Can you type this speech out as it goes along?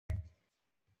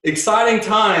Exciting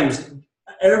times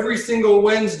every single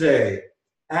Wednesday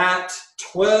at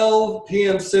 12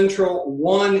 p.m. Central,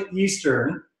 1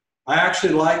 Eastern. I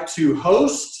actually like to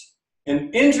host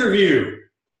an interview.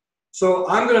 So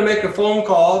I'm going to make a phone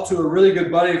call to a really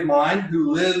good buddy of mine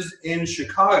who lives in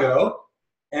Chicago,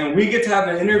 and we get to have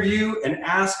an interview and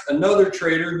ask another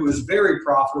trader who is very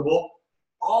profitable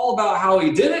all about how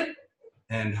he did it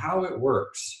and how it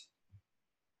works.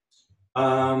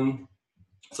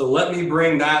 So let me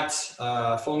bring that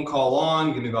phone call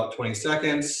on. Give me about 20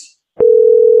 seconds.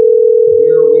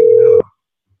 Here we go.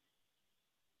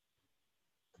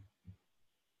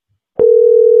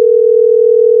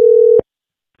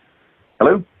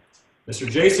 Hello?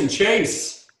 Mr. Jason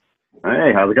Chase.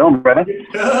 Hey, how's it going, brother?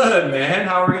 Good, man.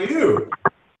 How are you?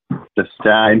 Just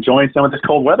enjoying some of this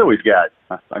cold weather we've got.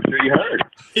 I'm sure you heard.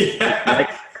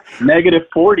 Yeah. Negative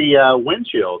 40 wind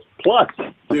chills plus.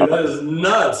 Dude, that is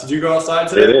nuts. Did you go outside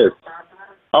today? It is.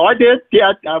 Oh, I did.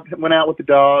 Yeah, I went out with the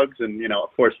dogs, and,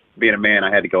 of course, being a man,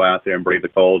 I had to go out there and breathe the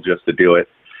cold just to do it.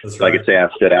 That's so right. I could say I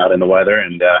stood out in the weather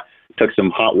and took some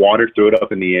hot water, threw it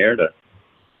up in the air to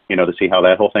see how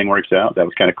that whole thing works out. That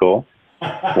was kind of cool,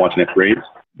 watching it freeze.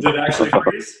 Did it actually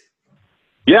freeze?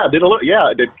 Yeah, it did a little.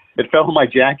 Yeah, it fell on my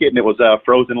jacket, and it was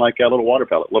frozen like a little water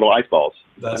pellet, little ice balls.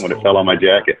 That's when cool. It fell on my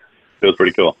jacket. It was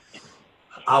pretty cool.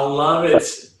 I love it.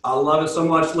 I love it so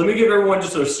much. Let me give everyone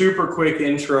just a super quick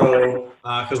intro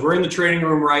because we're in the trading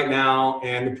room right now,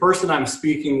 and the person I'm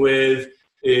speaking with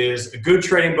is a good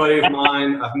trading buddy of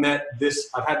mine. I've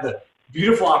had the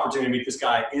beautiful opportunity to meet this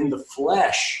guy in the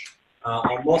flesh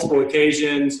on multiple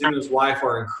occasions. Him and his wife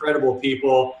are incredible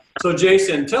people. So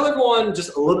Jason, tell everyone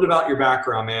just a little bit about your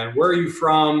background, man. Where are you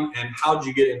from, and how did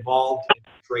you get involved in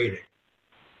trading?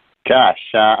 Gosh,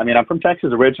 I'm from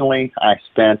Texas originally. I've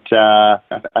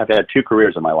had 2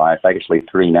 careers in my life, actually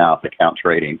 3 now if I count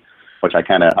trading, which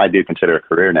I do consider a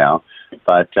career now.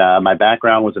 But my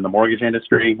background was in the mortgage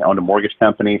industry. I owned a mortgage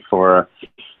company for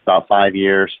about 5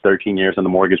 years, 13 years in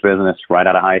the mortgage business right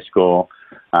out of high school.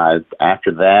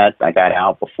 After that, I got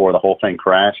out before the whole thing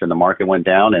crashed and the market went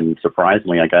down, and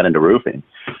surprisingly, I got into roofing.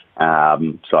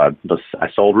 So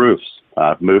I sold roofs,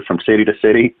 moved from city to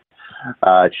city.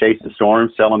 Chased the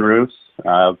storm, selling roofs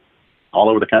all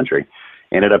over the country.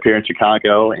 Ended up here in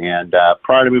Chicago, and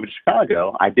prior to moving to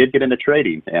Chicago, I did get into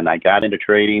trading, and I got into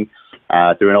trading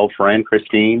through an old friend,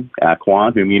 Christine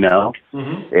Kwan, whom you know.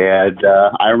 Mm-hmm. And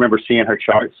I remember seeing her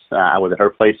charts. I was at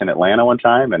her place in Atlanta one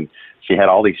time, and she had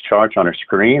all these charts on her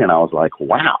screen, and I was like,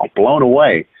 wow, blown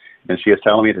away. And she was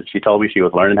telling me that she told me she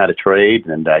was learning how to trade,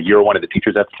 and you were one of the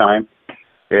teachers at the time.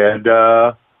 And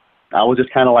I was just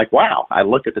kind of like, wow. I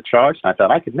looked at the charts and I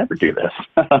thought, I could never do this.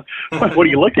 What are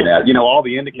you looking at? All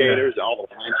the indicators, all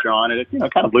the lines are on it.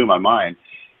 It kind of blew my mind.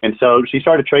 And so she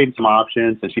started trading some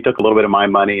options, and she took a little bit of my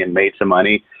money and made some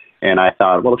money. And I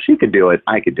thought, well, if she could do it,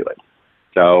 I could do it.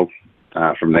 So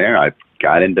from there, I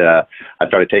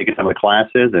started taking some of the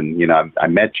classes, and, I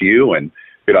met you, and,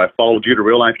 I followed you to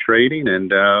real life trading, and,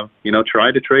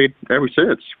 tried to trade ever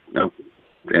since.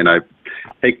 And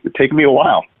it's taken me a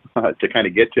while to kind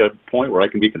of get to a point where I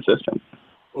can be consistent.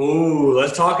 Ooh,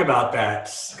 let's talk about that,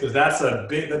 because that's one of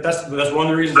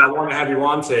the reasons I wanted to have you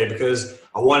on today, because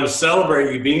I wanted to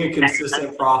celebrate you being a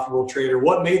consistent, profitable trader.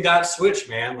 What made that switch,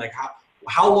 man? Like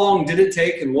how long did it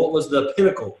take, and what was the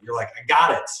pinnacle? You're like, I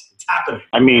got it. It's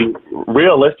happening.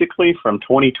 Realistically, from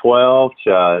 2012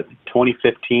 to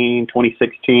 2015,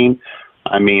 2016,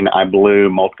 I blew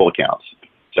multiple accounts.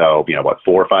 So, 4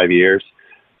 or 5 years.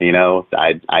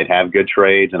 I'd have good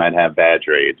trades and I'd have bad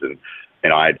trades. And,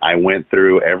 I went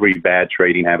through every bad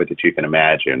trading habit that you can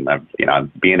imagine.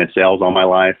 I've being in sales all my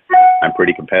life, I'm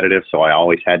pretty competitive, so I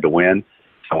always had to win.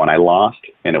 So when I lost,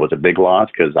 and it was a big loss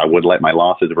because I wouldn't let my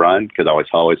losses run because I was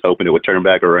always hoping it would turn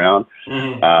back around,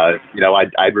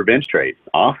 I'd revenge trade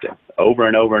often, over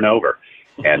and over and over.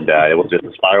 And it was just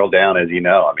a spiral down, as you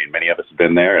know. Many of us have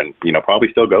been there and, probably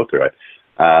still go through it.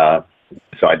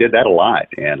 So I did that a lot.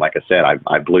 And like I said,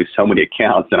 I blew so many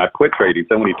accounts, and I quit trading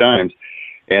so many times.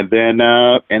 And then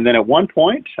at one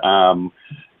point,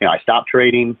 I stopped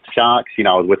trading stocks. I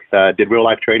was did real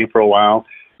life trading for a while.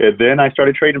 And then I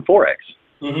started trading Forex.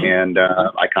 Mm-hmm. And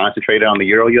I concentrated on the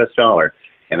Euro US dollar.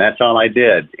 And that's all I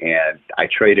did. And I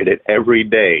traded it every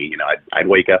day. I'd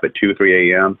wake up at 2,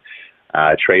 3 a.m.,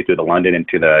 trade through the London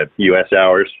into the U.S.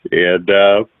 hours. And,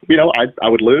 I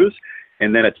would lose.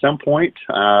 And then at some point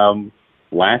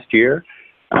last year,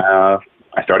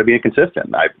 I started being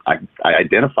consistent. I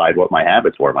identified what my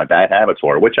habits were, my bad habits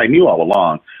were, which I knew all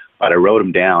along, but I wrote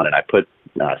them down, and I put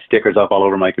stickers up all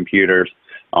over my computers,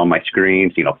 on my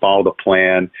screens, follow the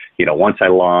plan. Once I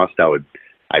lost,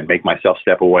 I I'd make myself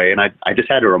step away, and I just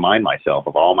had to remind myself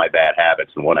of all my bad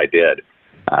habits and what I did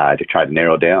to try to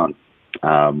narrow down,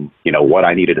 what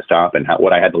I needed to stop and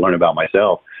what I had to learn about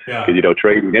myself. Yeah. Because,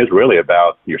 trading is really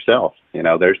about yourself.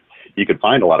 You can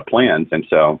find a lot of plans. And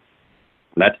so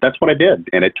that's what I did.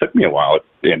 And it took me a while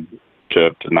to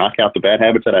knock out the bad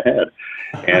habits that I had.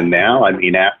 And now,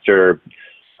 after,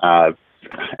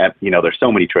 there's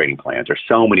so many trading plans. There's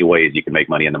so many ways you can make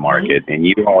money in the market. And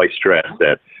you always stress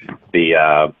that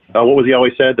what was he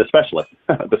always said? The specialist.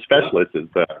 The specialist is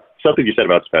something you said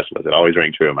about specialist. It always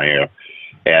rang true in my ear.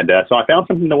 And so I found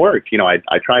something that worked.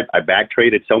 I back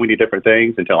traded so many different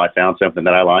things until I found something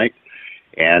that I liked.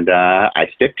 And I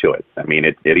stick to it.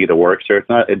 It either works or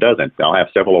it doesn't. I'll have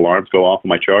several alarms go off on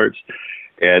my charts.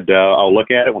 And I'll look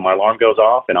at it when my alarm goes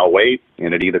off, and I'll wait,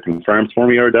 and it either confirms for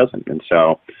me or it doesn't. And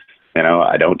so,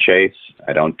 I don't chase.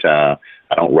 I don't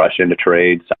rush into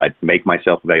trades. I make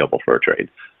myself available for a trade.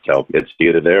 So it's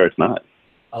either there or it's not.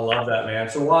 I love that, man.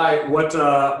 So what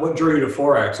drew you to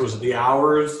Forex? Was it the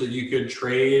hours that you could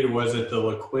trade? Was it the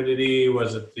liquidity?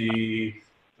 Was it the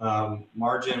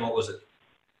margin? What was it?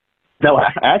 No,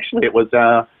 actually, it was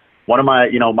one of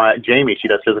my Jamie. She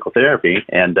does physical therapy,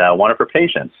 and one of her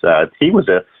patients.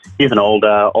 He's an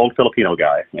old Filipino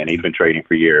guy, and he's been trading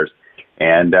for years.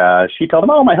 And she told him,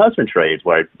 "Oh, my husband trades."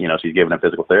 Where she's giving him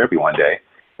physical therapy one day,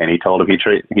 and he told him he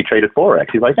traded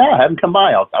Forex. He's like, "Yeah, have him come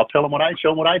by. I'll tell him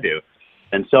show him what I do."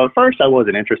 And so at first I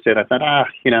wasn't interested. I thought,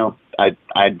 I'd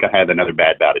had another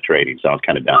bad bout of trading, so I was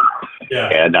kind of done. Yeah.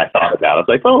 And I thought about it. I was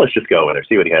like, well, let's just go over there,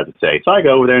 see what he has to say. So I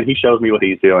go over there, and he shows me what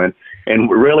he's doing. And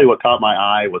really what caught my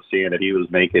eye was seeing that he was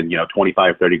making,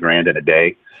 25, 30 grand in a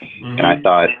day. Mm-hmm. And I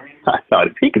thought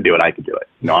if he can do it, I can do it.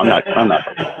 No, I'm not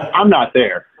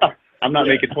there. I'm not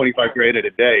making 25 grand in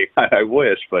a day. I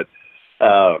wish, but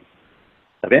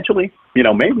eventually,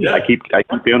 maybe I keep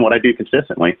doing what I do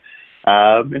consistently.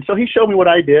 And so he showed me what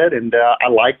I did, and I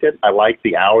liked it. I liked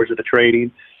the hours of the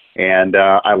trading, and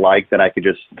I liked that I could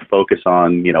just focus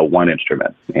on, one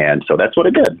instrument. And so that's what I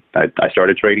did. I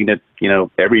started trading it,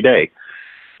 every day,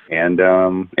 and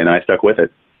I stuck with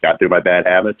it. Got through my bad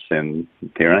habits, and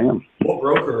here I am. What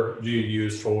broker do you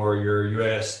use for your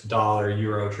U.S. dollar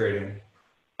euro trading?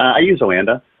 I use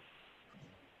Oanda.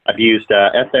 I've used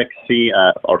FXC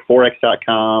or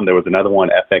Forex.com. There was another one,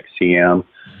 FXCM.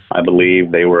 I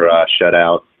believe they were shut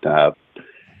out.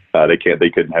 They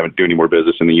couldn't do any more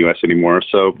business in the U.S. anymore.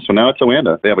 So now it's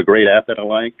Oanda. They have a great app that I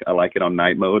like. I like it on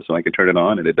night mode, so I can turn it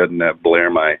on, and it doesn't blare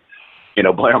my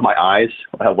eyes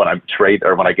when I trade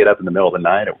or when I get up in the middle of the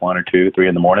night at 1 or 2, 3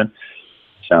 in the morning.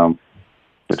 So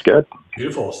it's good.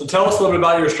 Beautiful. So tell us a little bit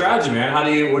about your strategy, man.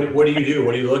 What do you do?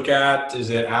 What do you look at? Is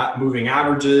it moving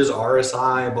averages,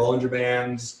 RSI, Bollinger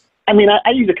Bands?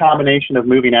 I use a combination of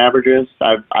moving averages.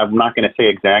 I'm not going to say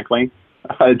exactly,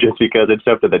 just because it's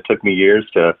something that took me years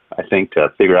to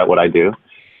figure out what I do.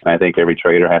 And I think every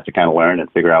trader has to kind of learn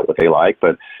and figure out what they like.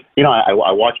 But, I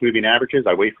watch moving averages.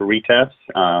 I wait for retests,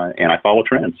 and I follow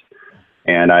trends.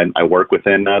 And I work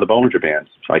within the Bollinger Bands.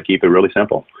 So I keep it really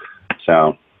simple.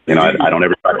 So, I don't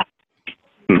ever try to.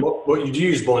 What you do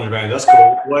use Bollinger Bands? That's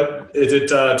cool. What is it?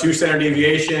 2 standard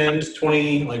deviations,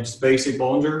 20 just basic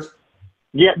Bollingers?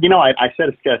 Yeah, I set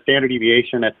a standard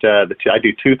deviation at I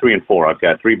do 2, 3, and 4. I've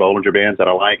got 3 Bollinger Bands that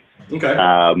I like. Okay.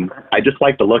 I just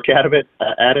like to look at it.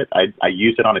 I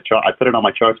use it on a chart. I put it on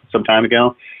my charts some time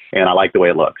ago, and I like the way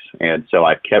it looks. And so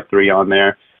I've kept 3 on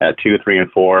there, 2, 3, and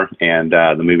 4, and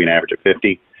the moving average at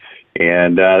 50.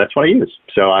 And that's what I use.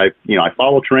 So I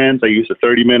follow trends. I use the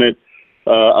 30-minute.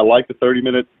 I like the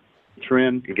 30-minute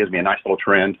trend. It gives me a nice little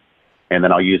trend, and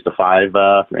then I'll use the 5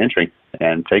 for entry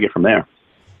and take it from there.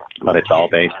 But it's all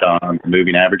based on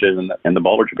moving averages and the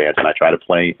Bollinger Bands, and I try to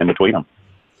play in between them.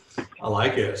 I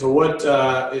like it. So what,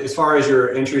 as far as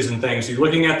your entries and things, you're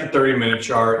looking at the 30-minute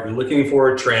chart, you're looking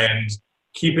for a trend,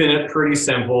 keeping it pretty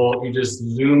simple. You just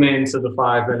zoom into the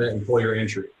 5-minute and pull your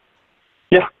entry.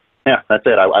 Yeah, that's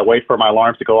it. I wait for my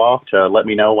alarms to go off to let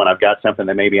me know when I've got something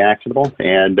that may be actionable.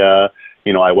 And,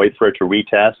 I wait for it to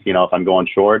retest. If I'm going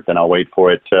short, then I'll wait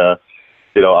for it to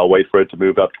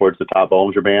move up towards the top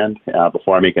Bollinger Band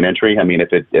before I make an entry.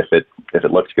 If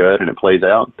it looks good and it plays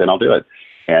out, then I'll do it,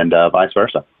 and vice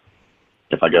versa.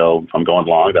 If I'm going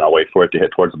long, then I'll wait for it to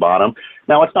hit towards the bottom.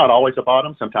 Now, it's not always the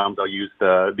bottom. Sometimes I'll use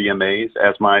the BMAs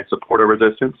as my support or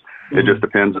resistance. Mm-hmm. It just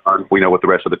depends on what the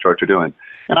rest of the charts are doing.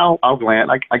 And I'll glance.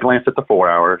 I glance at the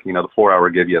 4-hour. The 4-hour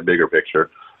give you a bigger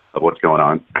picture of what's going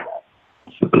on.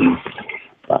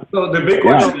 So the big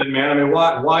question, is, man,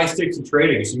 why stick to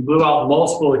trading? So you blew out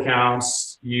multiple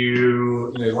accounts.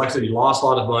 Like I said, you lost a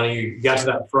lot of money. You got to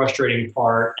that frustrating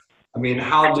part. I mean,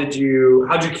 how'd you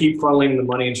keep funneling the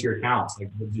money into your accounts? Like,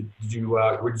 did you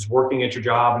were just working at your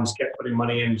job and just kept putting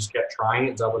money in and just kept trying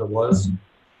it? Is that what it was?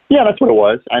 Yeah, that's what it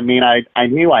was. I mean, I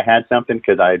knew I had something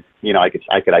because I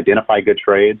could identify good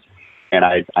trades, and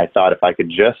I thought if I could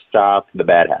just stop the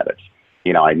bad habits,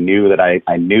 I knew that I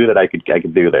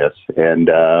could do this, and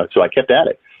so I kept at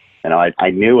it. I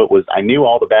knew I knew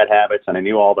all the bad habits, and I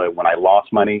knew when I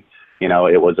lost money,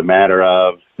 it was a matter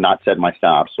of not setting my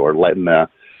stops or letting the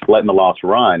loss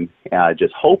run,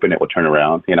 just hoping it would turn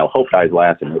around. Hope dies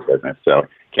last in this business, so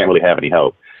can't really have any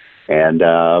hope. And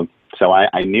so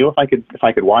I knew if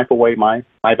I could wipe away my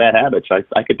bad habits,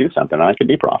 I could do something. I could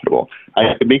be profitable.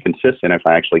 I could be consistent if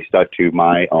I actually stuck to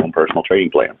my own personal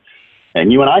trading plan.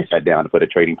 And you and I sat down to put a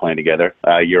trading plan together.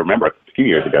 You remember a few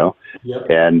years ago. Yep.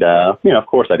 And of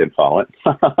course I didn't follow it.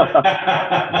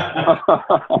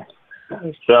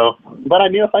 So, but I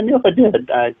knew if I did,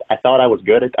 I thought I was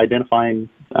good at identifying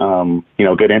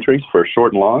good entries for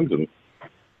short and longs, and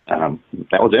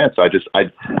that was it. So I just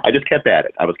kept at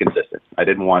it. I was consistent. I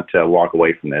didn't want to walk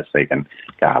away from this thinking,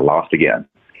 God, I lost again.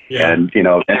 Yeah. And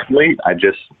eventually I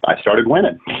started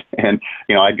winning, and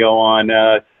I'd go on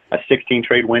a 16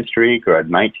 trade win streak or a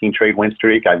 19 trade win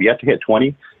streak. I've yet to hit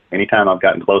 20. Anytime I've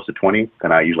gotten close to 20,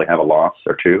 then I usually have a loss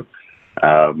or two,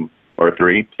 or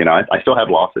three. I still have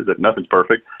losses. Nothing's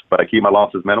perfect, but I keep my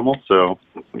losses minimal. So,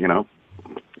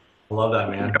 I love that,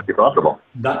 man. Be profitable.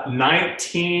 That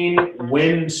 19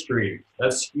 win streak.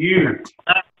 That's huge.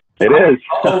 It is.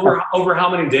 over how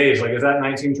many days? Like, is that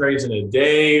 19 trades in a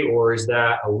day, or is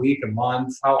that a week, a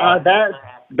month? The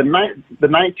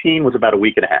 19 was about a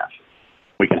week and a half.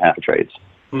 Week and a half of trades.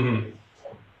 Mm-hmm.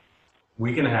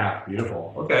 Week and a half.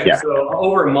 Beautiful. Okay. Yeah. So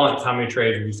over a month, how many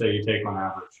trades would you say you take on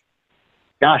average?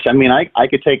 Gosh, I mean, I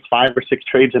could take 5 or 6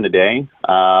 trades in a day,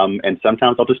 and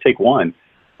sometimes I'll just take one.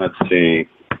 Let's see.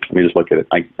 Let me just look at it.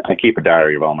 I keep a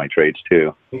diary of all my trades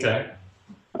too. Okay.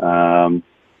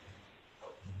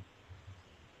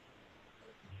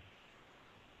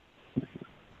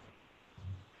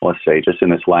 Let's say just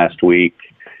in this last week,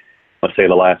 let's say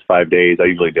the last 5 days, I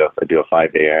usually do a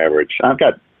 5-day average. I've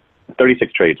got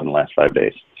 36 trades in the last 5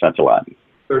 days. So that's a lot.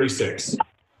 36.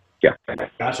 Yeah.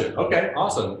 Gotcha. Okay.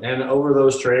 Awesome. And over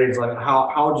those trades, like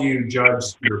how do you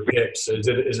judge your pips? Is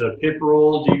it a pip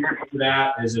rule? Do you do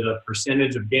that? Is it a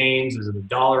percentage of gains? Is it a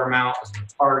dollar amount? Is it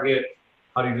a target?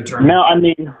 How do you determine? No, I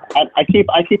mean, I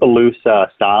keep a loose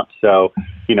stop. So,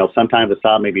 sometimes a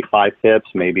stop may be 5 pips,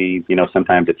 maybe,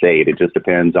 sometimes it's 8. It just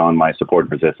depends on my support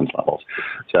and resistance levels.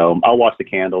 So I'll watch the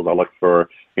candles. I'll look for,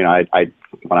 when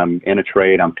I'm in a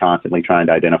trade, I'm constantly trying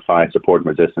to identify support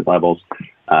and resistance levels,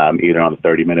 either on the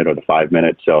 30-minute or the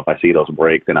 5-minute. So if I see those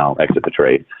break, then I'll exit the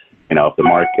trade. If the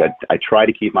market, I try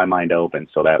to keep my mind open.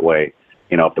 So that way,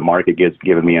 if the market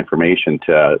giving me information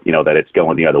to, that it's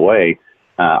going the other way,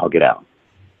 I'll get out.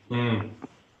 Mm.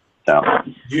 So,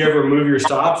 do you ever move your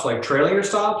stops, like trailing your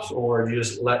stops, or do you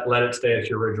just let it stay at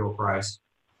your original price?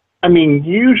 I mean,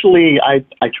 usually I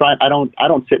try. I don't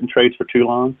sit in trades for too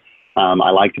long. I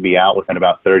like to be out within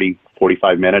about 30,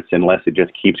 45 minutes, unless it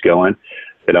just keeps going.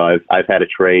 I've had a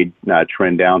trade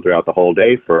trend down throughout the whole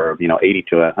day for 80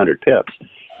 to 100 pips,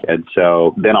 and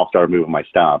so then I'll start moving my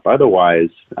stop. Otherwise,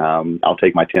 I'll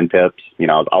take my 10 pips.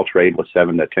 I'll trade with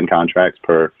 7 to 10 contracts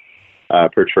per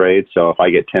trade. So if I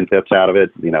get 10 pips out of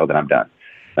it, then I'm done.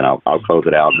 Then I'll close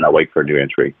it out and I'll wait for a new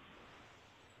entry.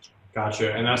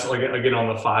 Gotcha. And that's like, again, on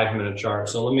the 5-minute chart.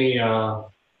 So let me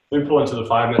pull into the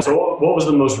 5 minutes. So what was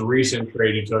the most recent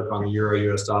trade you took on the Euro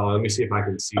US dollar? Let me see if I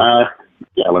can see.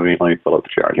 Yeah, let me pull up the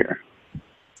chart here.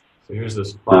 So here's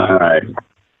this 5. All right.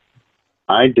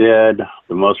 I did,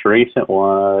 the most recent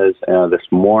was this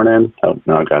morning. Oh,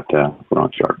 no, I got the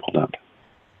wrong chart pulled up.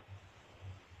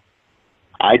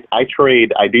 I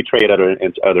do trade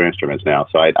other instruments now.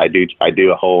 So I do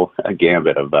a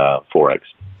gambit of Forex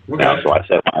now. So I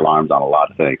set my alarms on a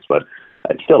lot of things, but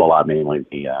it's still a lot, mainly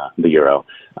the euro.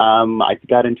 I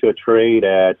got into a trade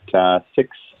at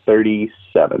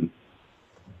 637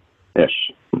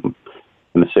 ish. In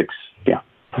the 6, yeah.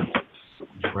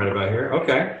 Right about here.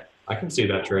 Okay, I can see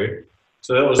that trade.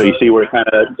 So that was. So you see where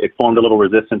it formed a little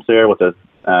resistance there with the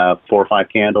 4 or 5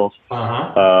 candles.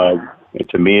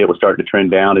 To me, it was starting to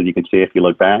trend down, as you can see if you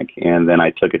look back, and then I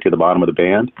took it to the bottom of the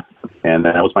band, and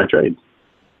that was my trade.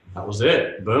 That was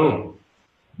it. Boom.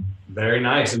 Very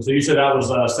nice. And so you said that was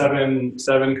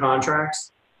seven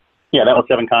contracts? Yeah, that was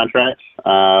 7 contracts.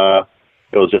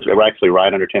 It was actually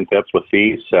right under 10 pips with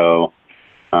fees, so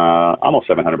almost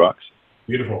 $700.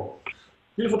 Beautiful.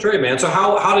 Beautiful trade, man. So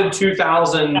how did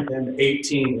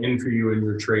 2018 end for you in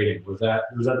your trading? Was that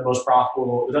the most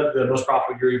profitable? Was that the most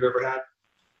profitable year you've ever had?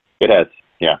 It has,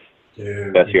 yeah.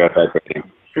 Dude. Best year I've had trading.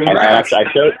 And Congrats. I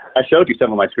showed you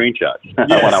some of my screenshots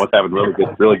Yes. when I was having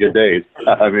really good days.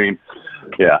 I mean,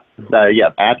 yeah,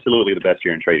 absolutely the best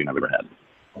year in trading I've ever had.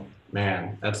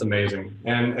 Man, that's amazing.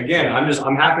 And again,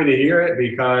 I'm happy to hear it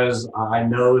because I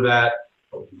know that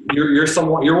you're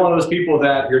one of those people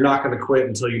that you're not going to quit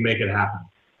until you make it happen.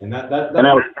 And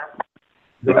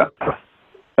yeah.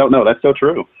 No, that's so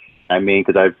true. I mean,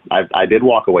 because I did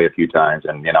walk away a few times,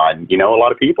 and you know a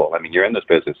lot of people. I mean, you're in this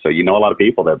business, so you know a lot of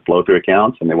people that blow through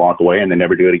accounts and they walk away and they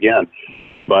never do it again.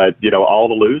 But all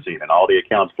the losing and all the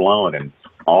accounts blown and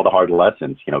all the hard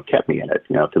lessons, kept me in it.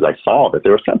 Because I saw that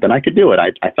there was something I could do it.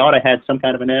 I thought I had some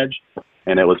kind of an edge,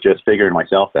 and it was just figuring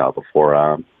myself out before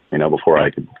I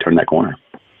could turn that corner.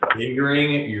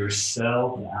 Figuring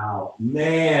yourself out,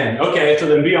 man. Okay, so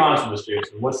then be honest with us,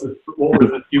 Jason.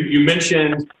 You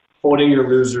mentioned holding your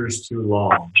losers too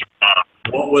long.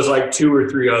 What was like 2 or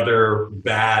 3 other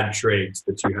bad traits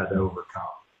that you had to overcome?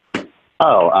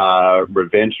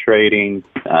 Revenge trading,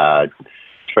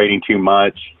 trading too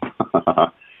much.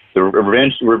 The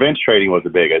revenge trading was the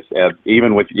biggest.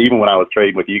 Even when I was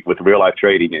trading with you, with real life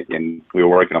trading, and we were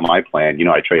working on my plan,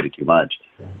 I traded too much.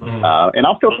 Mm-hmm. And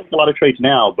I'll still take a lot of trades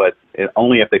now, but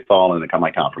only if they fall into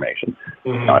my confirmation.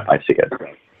 Mm-hmm. I see it.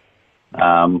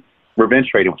 Revenge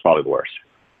trading was probably the worst.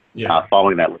 Yeah.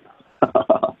 Following that.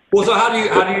 Well, so how do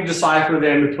you decipher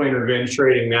then between revenge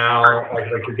trading now, like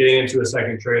you're getting into a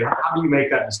second trade? How do you make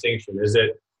that distinction? Is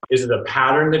it a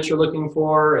pattern that you're looking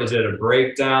for? Is it a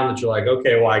breakdown that you're like,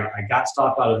 okay, well, I got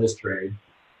stopped out of this trade.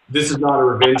 This is not a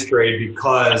revenge trade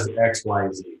because X,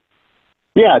 Y, Z.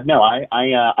 Yeah, no,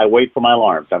 I wait for my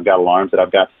alarms. I've got alarms that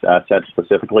I've got set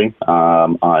specifically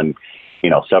on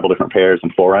several different pairs in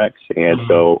Forex, and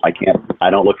so I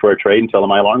don't look for a trade until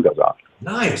my alarm goes off.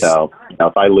 Nice. So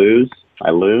if I lose,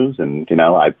 and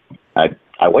I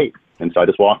wait. And so I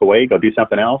just walk away, go do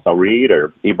something else. I'll read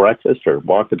or eat breakfast or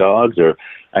walk the dogs, or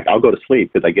I'll go to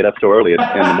sleep because I get up so early in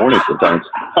the morning sometimes.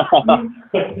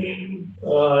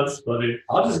 Oh, that's funny.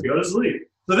 I'll just go to sleep.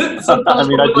 Like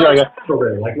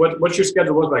what's your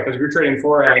schedule look like? Because if you're trading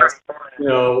Forex,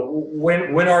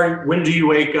 when do you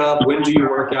wake up? When do you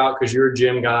work out? Because you're a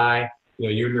gym guy.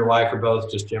 You and your wife are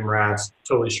both just gym rats,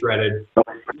 totally shredded.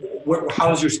 How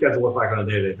does your schedule look like on a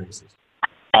day-to-day basis?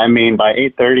 I mean, by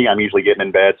 8:30, I'm usually getting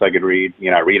in bed so I could read.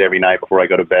 I read every night before I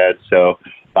go to bed. So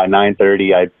by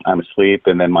 9:30, I'm asleep,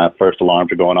 and then my first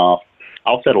alarms are going off.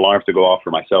 I'll set alarms to go off for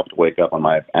myself to wake up on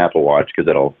my Apple Watch because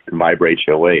it'll vibrate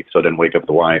you awake, so it doesn't wake up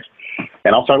the wife.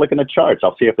 And I'll start looking at charts.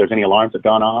 I'll see if there's any alarms that have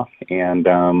gone off, and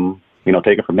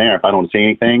take it from there. If I don't see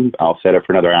anything, I'll set it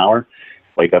for another hour.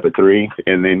 Wake up at 3,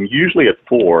 and then usually at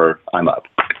 4, I'm up.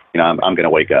 I'm going to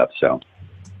wake up. So,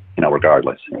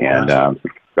 regardless, and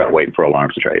waiting for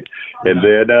alarms to trade. And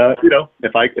then,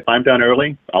 if I'm done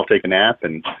early, I'll take a nap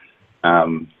and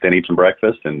then eat some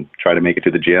breakfast and try to make it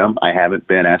to the gym. I haven't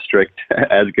been as strict,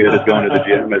 as good as going to the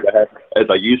gym as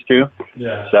I used to.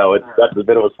 Yeah. So that's a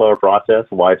bit of a slower process.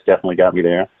 Wife's definitely got me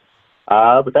there.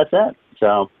 But that's it.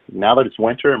 So now that it's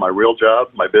winter and my real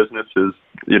job, my business is,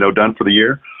 done for the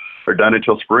year or done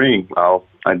until spring,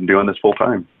 I'm doing this full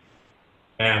time.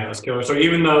 Man, that's killer. So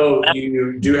even though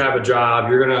you do have a job,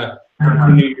 you're going to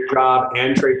continue your job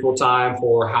and trade full time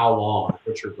for how long?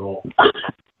 What's your goal?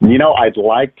 I'd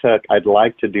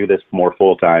like to do this more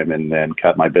full time and then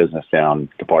cut my business down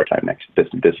to part time this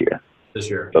year. This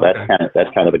year. So okay.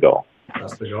 that's kind of the goal.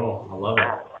 That's the goal. I love it.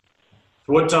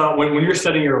 What when you're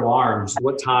setting your alarms,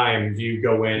 what time do you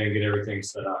go in and get everything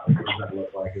set up? What does that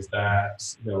look like? Is that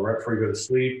right before you go to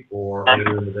sleep or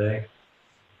later in the day?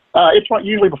 It's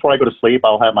usually before I go to sleep.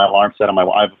 I'll have my alarm set on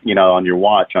on your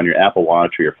watch, on your Apple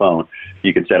Watch or your phone.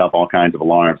 You can set up all kinds of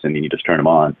alarms and then you just turn them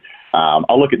on.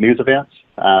 I'll look at news events.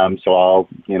 So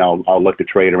I'll look to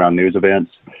trade around news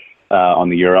events on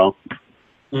the Euro.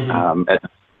 Mm-hmm.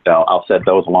 So I'll set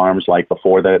those alarms like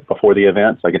before the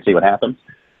event so I can see what happens,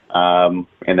 and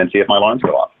then see if my alarms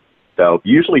go off. So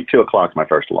usually 2:00 is my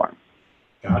first alarm.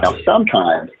 Gotcha. Now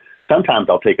sometimes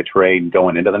I'll take a trade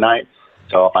going into the night.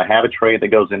 So if I have a trade that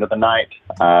goes into the night,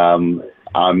 I'm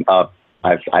up.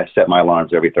 I've set my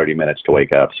alarms every 30 minutes to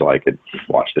wake up so I could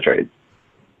watch the trade.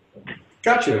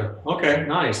 Gotcha. Okay,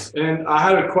 nice. And I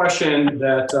had a question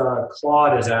that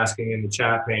Claude is asking in the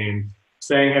chat pane,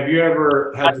 saying, have you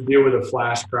ever had to deal with a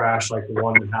flash crash like the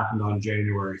one that happened on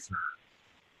January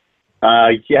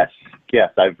 3rd? Yes.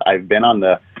 I've been on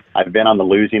the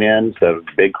losing ends of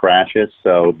big crashes,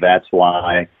 so that's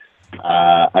why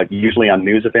usually on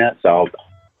news events I'll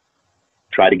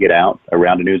try to get out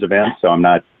around a news event, so I'm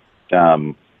not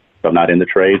in the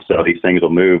trade. So these things will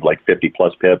move like 50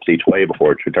 plus pips each way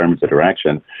before it determines the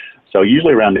direction. So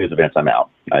usually around news events I'm out.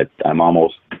 I'm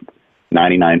almost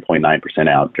 99.9%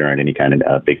 out during any kind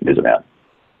of big news event.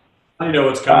 How do you know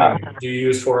what's coming? Do you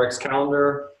use Forex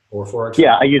Calendar or Forex?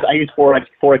 Yeah, I use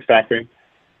Forex Factory,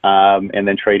 and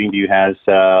then TradingView has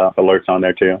alerts on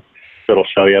there too, so it'll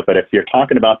show you. But if you're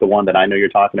talking about the one that I know you're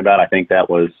talking about, I think that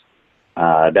was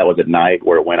at night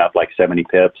where it went up like 70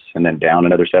 pips and then down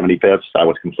another 70 pips. I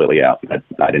was completely out.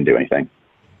 I didn't do anything.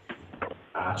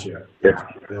 Gotcha. Yeah.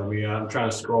 I'm trying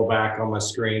to scroll back on my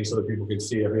screen so that people can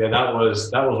see it. Yeah, that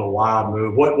was a wild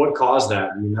move. What caused that?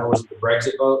 I mean, that was the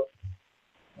Brexit vote.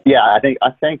 Yeah, I think.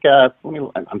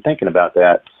 I'm thinking about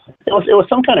that. It was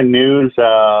some kind of news.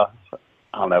 I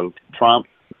don't know, Trump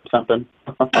something.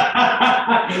 Makes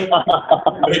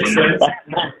sense.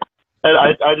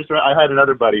 I had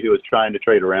another buddy who was trying to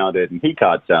trade around it, and he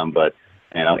caught some. But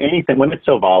anything when it's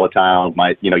so volatile,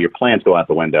 your plans go out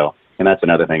the window. And that's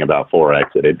another thing about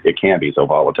Forex, that it can be so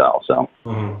volatile. So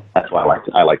that's why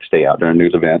I like to stay out during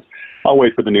news events. I'll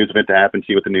wait for the news event to happen,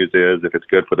 see what the news is, if it's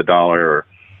good for the dollar or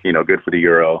good for the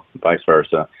euro, vice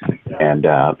versa, and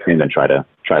then try to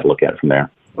look at it from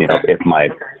there.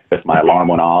 If my alarm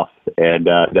went off, and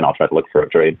then I'll try to look for a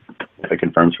trade if it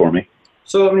confirms for me.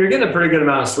 So you're getting a pretty good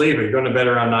amount of sleep. You're going to bed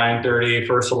around 9:30.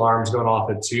 First alarm's going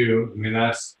off at 2. I mean,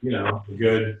 that's a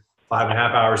good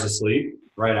 5.5 hours of sleep.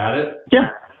 Right at it. Yeah.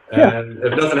 And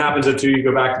if nothing happens at 2, you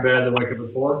go back to bed and wake up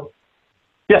at 4?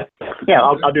 Yeah.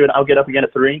 I'll do it. I'll get up again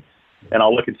at 3, and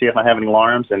I'll look and see if I have any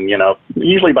alarms. And,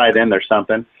 usually by then there's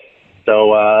something.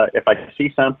 So if I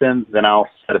see something, then I'll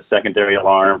set a secondary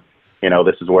alarm.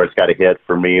 This is where it's got to hit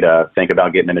for me to think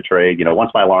about getting in a trade.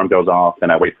 Once my alarm goes off, then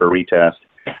I wait for a retest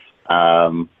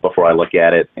before I look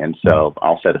at it. And so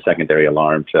I'll set a secondary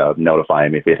alarm to notify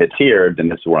him if it hits here, then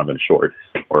this is where I'm going to short.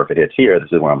 Or if it hits here,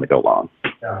 this is where I'm going to go long.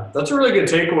 Yeah, that's a really good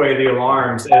takeaway, the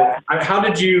alarms. And how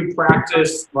did you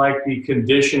practice the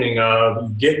conditioning of you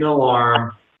get an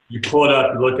alarm, you pull it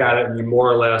up, you look at it, and you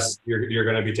more or less, you're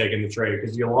going to be taking the trade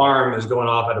because the alarm is going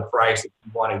off at a price that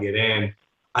you want to get in.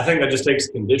 I think that just takes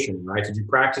conditioning, right? Did you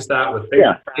practice that with big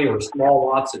or small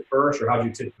lots at first, or how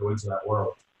did you go into that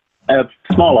world?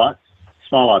 Small lots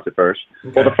at first.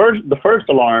 Okay. Well, the first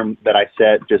alarm that I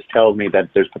set just tells me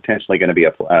that there's potentially going to be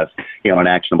an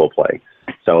actionable play.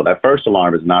 So that first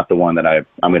alarm is not the one that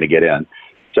I'm going to get in.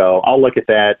 So I'll look at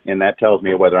that, and that tells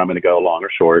me whether I'm going to go long or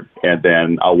short, and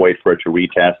then I'll wait for it to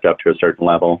retest up to a certain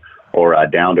level or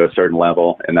down to a certain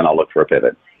level, and then I'll look for a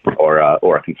pivot or a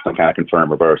kind of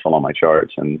confirm reversal on my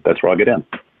charts, and that's where I'll get in.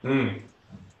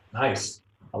 Nice.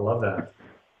 I love that.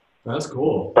 That's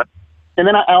cool. And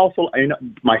then I also,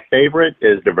 my favorite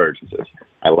is divergences.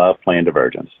 I love playing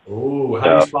divergence. Ooh, how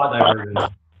do you spot divergence?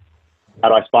 How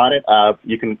do I spot it?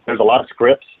 There's a lot of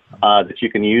scripts that you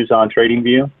can use on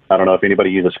TradingView. I don't know if anybody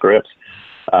uses scripts.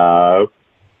 Visually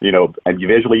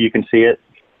you can see it,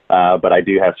 but I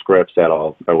do have scripts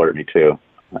that'll alert me too.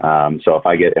 So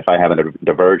if I have a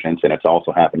divergence and it's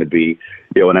also happened to be,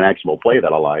 an actionable play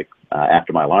that I like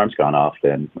after my alarm's gone off,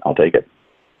 then I'll take it.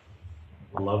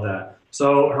 I love that.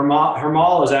 So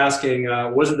Hermal is asking,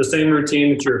 was it the same routine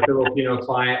that your Filipino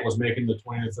client was making the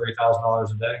 $20,000 to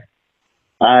 $30,000 a day?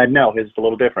 No, his is a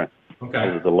little different. Okay.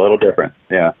 His is a little different.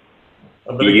 Yeah.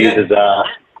 But he uses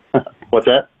what's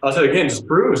that? I said again, just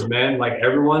proves, man.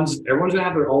 Everyone's gonna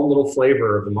have their own little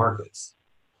flavor of the markets.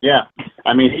 Yeah,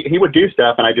 I mean, he would do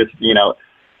stuff, and I just,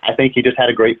 I think he just had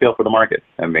a great feel for the market.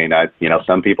 I mean,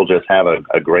 some people just have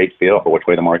a great feel for which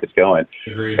way the market's going.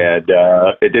 Agreed. And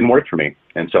it didn't work for me,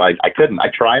 and so I couldn't. I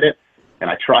tried it,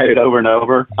 and I tried it over and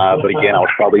over. But again, I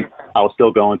was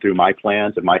still going through my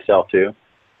plans and myself too.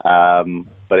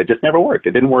 But it just never worked.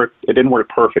 It didn't work. It didn't work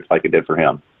perfect like it did for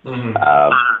him.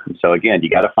 Mm-hmm. So again, you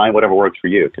got to find whatever works for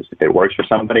you, because if it works for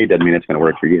somebody, it doesn't mean it's going to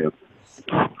work for you.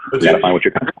 But you got to find what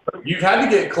you're comfortable with. You've had to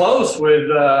get close with,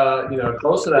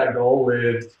 close to that goal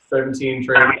with 17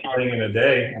 trades in a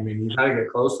day. I mean, you've had to get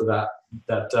close to that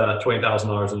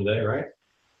 $20,000 in a day, right?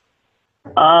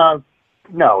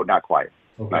 No, not quite.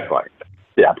 Okay. Not quite.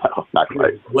 Yeah, no, not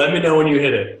quite. Let me know when you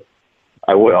hit it.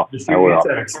 I will. I will.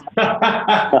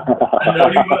 I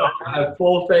know you will. I have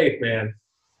full faith, man.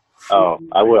 Oh,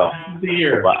 I will. The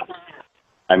year.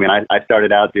 I mean, I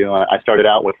started out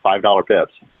with $5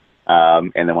 pips.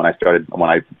 And then when I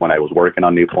was working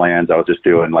on new plans, I was just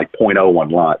doing like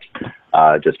 0.01 lots,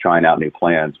 just trying out new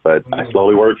plans. But I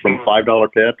slowly worked from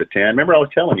 $5 pip to 10. Remember, I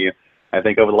was telling you, I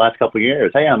think over the last couple of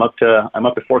years, hey, I'm up to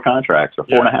 4 contracts or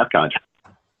 4.5 contracts.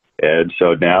 And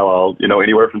so now I'll,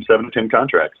 anywhere from 7 to 10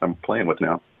 contracts I'm playing with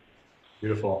now.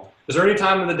 Beautiful. Is there any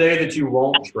time of the day that you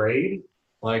won't trade?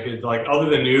 Like other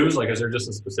than news, is there just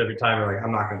a specific time you're like,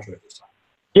 I'm not going to trade this time?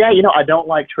 Yeah, I don't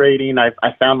like trading. I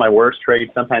found my worst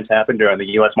trades sometimes happen during the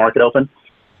U.S. market open.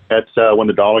 That's when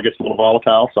the dollar gets a little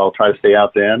volatile, so I'll try to stay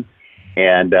out then.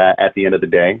 And at the end of the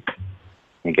day,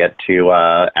 you get to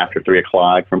after 3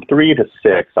 o'clock, from 3 to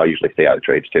 6, I'll usually stay out of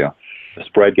trades too. The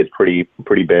spread gets pretty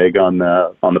big on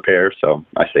the pairs, so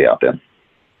I stay out then.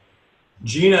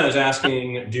 Gina is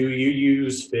asking, do you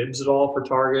use fibs at all for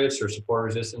targets or support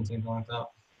resistance, anything like that?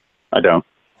 I don't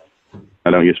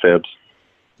use fibs.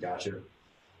 Gotcha.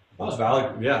 That was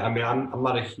valid. Yeah, I mean, I'm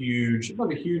not a huge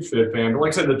fib fan, but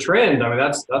like I said, the trend, I mean,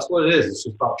 that's what it is. It's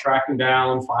just about tracking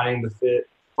down, finding the fit,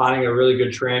 finding a really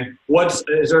good trend.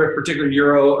 Is there a particular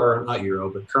euro, or not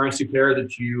euro, but currency pair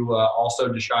that you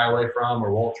also just shy away from or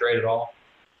won't trade at all?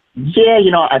 Yeah,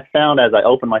 I found as I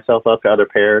open myself up to other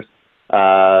pairs,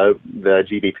 the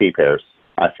GBP pairs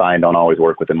I find don't always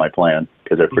work within my plan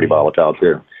because they're pretty volatile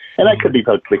too. And that could be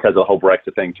because of the whole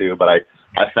Brexit thing too, but I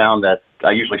found that I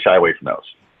usually shy away from those.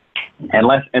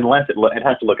 Unless it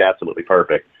has to look absolutely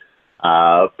perfect.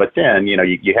 But then,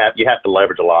 you have to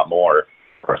leverage a lot more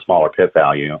for a smaller pip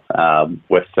value.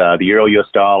 With the Euro US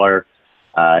dollar,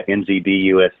 NZD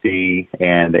USD,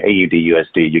 and the AUD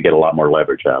USD, you get a lot more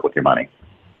leverage with your money,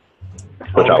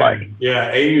 which I like. Yeah,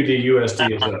 AUD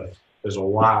USD is a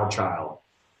wild child.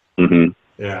 Mm-hmm.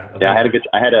 Yeah.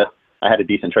 I had a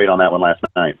decent trade on that one last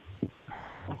night.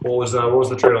 What was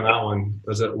the trade on that one?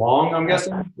 Was it long, I'm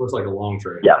guessing? Looks like a long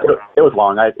trade. Yeah, it was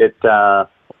long. Let me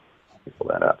pull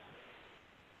that up.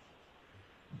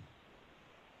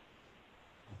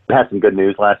 It had some good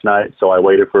news last night, so I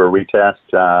waited for a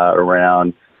retest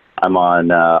around. I'm on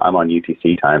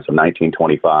UTC time, so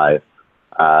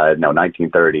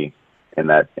 1930 in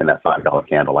that $5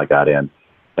 candle I got in,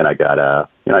 and I got a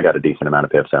decent amount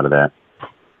of pips out of that.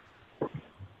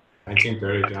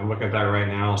 1930. I'm looking at that right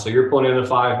now. So you're pulling in the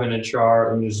 5-minute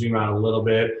chart. Let me zoom out a little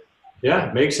bit.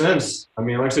 Yeah, makes sense. I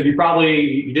mean, like I said, you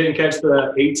didn't catch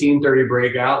the 1830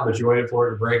 breakout, but you waited for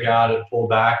it to break out, it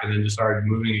pulled back, and then just started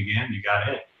moving again. You got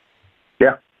in.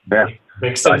 Yeah.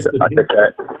 Makes sense. I took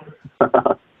that.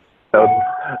 that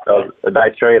was a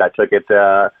nice trade. I took it.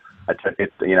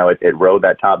 It rode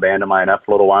that top band of mine up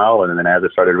for a little while, and then as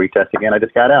it started to retest again, I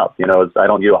just got out. I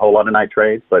don't do a whole lot of night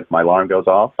trades, but my alarm goes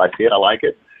off. I see it, I like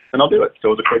it, and I'll do it.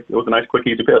 So it was a nice, quick,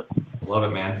 easy pip. Love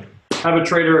it, man. I have a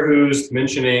trader who's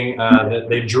mentioning that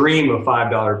they dream of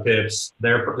 $5 pips.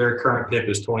 Their current pip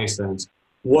is 20 cents.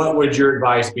 What would your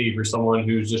advice be for someone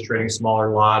who's just trading smaller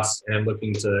lots and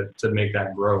looking to make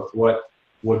that growth? What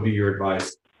would be your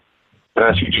advice?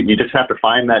 You just have to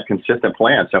find that consistent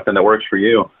plan, something that works for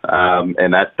you,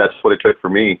 and that's what it took for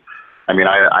me. I mean,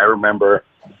 I remember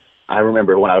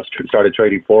when I started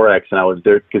trading Forex, and I was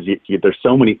there because there's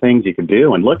so many things you can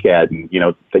do and look at, and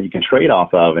that you can trade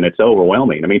off of, and it's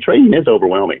overwhelming. I mean, trading is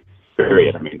overwhelming.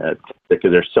 Period. I mean,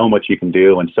 because there's so much you can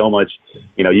do, and so much,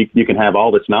 you can have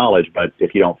all this knowledge, but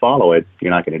if you don't follow it,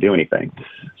 you're not going to do anything.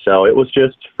 So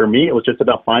for me, it was just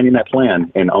about finding that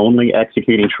plan and only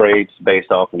executing trades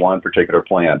based off one particular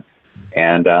plan,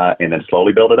 and then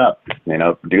slowly build it up.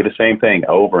 Do the same thing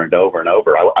over and over and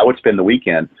over. I would spend the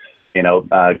weekend,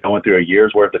 going through a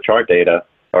year's worth of chart data,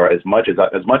 or as much as I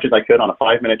could on a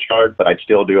 5-minute chart, but I'd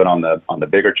still do it on the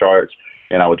bigger charts,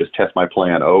 and I would just test my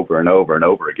plan over and over and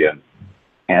over again.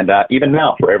 And even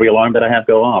now, for every alarm that I have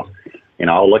go off,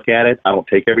 I'll look at it. I don't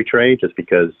take every trade just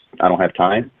because I don't have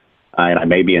time, and I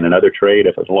may be in another trade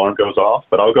if an alarm goes off,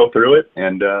 but I'll go through it,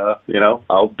 and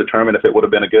I'll determine if it would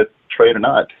have been a good trade or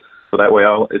not. So that way,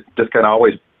 it's just kind of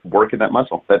always working that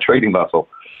muscle, that trading muscle.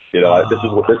 This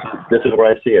is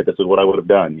where I see it. This is what I would have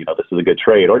done. This is a good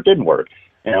trade, or it didn't work.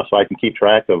 So I can keep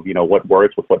track of what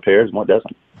works with what pairs and what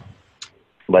doesn't.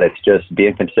 But it's just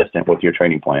being consistent with your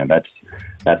training plan. That's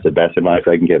the best advice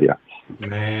I can give you.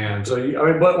 Man, so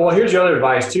here's the other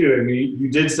advice too. I mean, you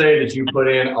did say that you put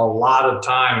in a lot of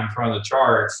time in front of the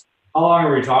charts. How long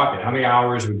are we talking? How many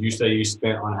hours would you say you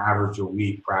spent on average a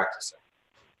week practicing?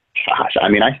 Gosh, I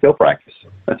mean, I still practice.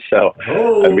 So,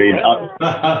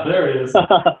 there it is.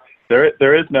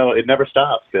 There is no, it never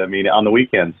stops. I mean, on the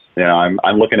weekends,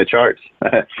 I'm looking at charts,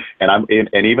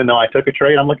 and even though I took a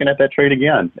trade, I'm looking at that trade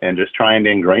again and just trying to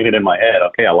ingrain it in my head.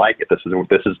 Okay, I like it. This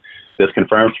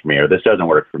confirms for me, or this doesn't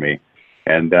work for me.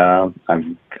 And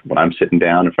when I'm sitting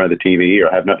down in front of the TV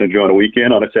or have nothing to do on a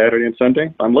weekend, on a Saturday and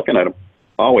Sunday, I'm looking at them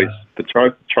always. The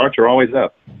charts are always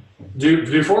up. Do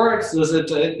Forex, is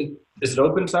it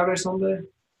open Saturday, Sunday?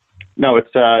 No, it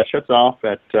shuts off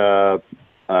at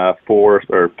 4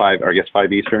 or 5, or I guess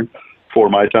 5 Eastern, 4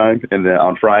 my time, and then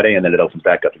on Friday, and then it opens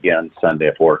back up again Sunday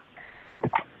at 4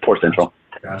 Central.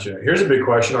 Gotcha. Here's a big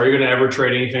question: are you going to ever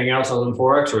trade anything else other than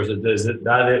Forex, or is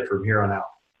that it from here on out?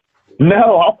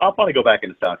 No, I'll probably go back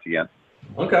into stocks again.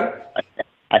 Okay.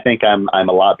 I think I'm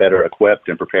a lot better equipped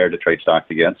and prepared to trade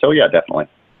stocks again. So yeah, definitely.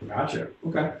 Gotcha.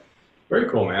 Okay. Very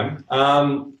cool, man.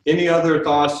 Any other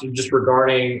thoughts just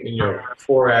regarding,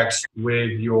 Forex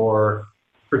with your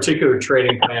particular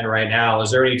trading plan right now?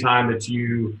 Is there any time that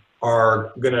you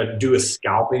are going to do a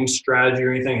scalping strategy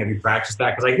or anything? Have you practiced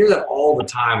that? Because I hear that all the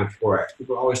time with Forex.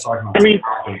 People are always talking I about mean,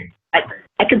 scalping.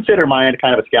 I consider mine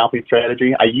kind of a scalping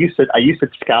strategy. I used to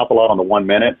scalp a lot on the 1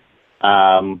 minute,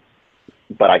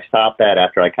 but I stopped that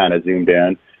after I kind of zoomed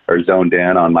in or zoned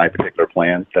in on my particular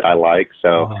plan that I like.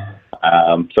 So,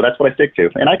 so that's what I stick to.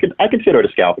 And I consider it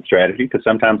a scalping strategy because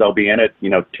sometimes I'll be in it,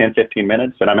 10, 15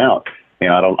 minutes and I'm out.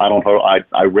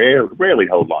 I rarely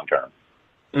hold long term.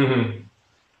 Mm-hmm.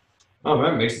 Oh,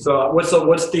 that makes sense.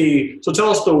 So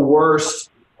tell us the worst,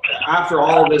 after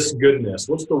all this goodness,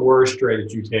 what's the worst trade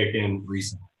that you've taken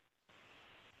recently?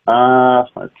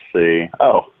 Let's see.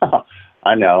 Oh,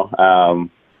 I know.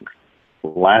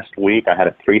 Last week I had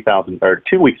a 3,000, or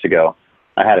 2 weeks ago,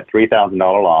 I had a $3,000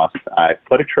 loss. I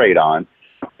put a trade on,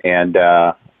 and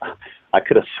I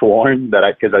could have sworn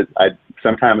that because I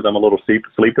sometimes I'm a little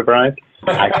sleep deprived.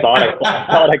 I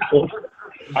thought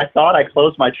I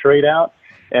closed my trade out,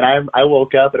 and I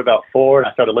woke up at about 4, and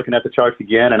I started looking at the charts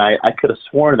again, and I could have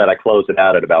sworn that I closed it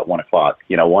out at about 1 o'clock,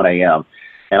 1 a.m.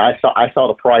 And I saw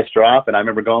the price drop, and I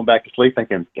remember going back to sleep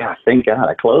thinking, "God, thank God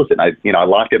I closed it." And I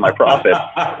locked in my profit,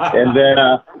 and then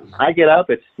I get up.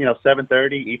 It's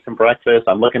 7:30, eat some breakfast.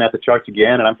 I'm looking at the charts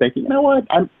again, and I'm thinking, you know what?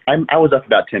 I was up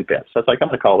about 10 pips. So it's like I'm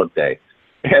going to call it a day.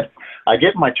 And I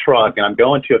get in my truck, and I'm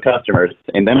going to a customer's,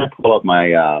 and then I pull up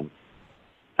my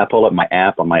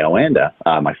app on my Oanda,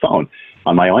 my phone,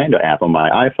 on my Oanda app on my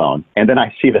iPhone, and then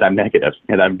I see that I'm negative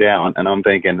and I'm down, and I'm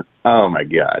thinking, oh my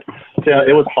God. So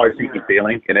it was a heart-sinking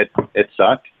feeling, and it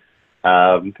sucked.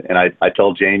 And I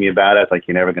told Jamie about it. I was like,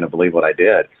 you're never going to believe what I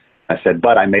did. I said,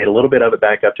 but I made a little bit of it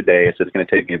back up today. So it's going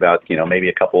to take me about, maybe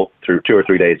a couple through 2 or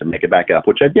 3 days to make it back up,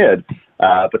 which I did.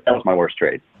 But that was my worst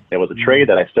trade. It was a trade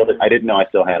that I didn't know I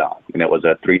still had on, and it was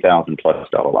a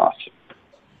 $3,000+ loss.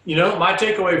 My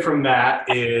takeaway from that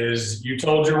is you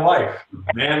told your wife.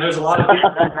 Man, there's a lot of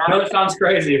people. I know it sounds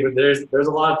crazy, but there's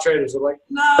a lot of traders who are like,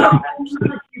 no, I'm just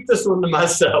gonna keep this one to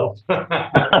myself.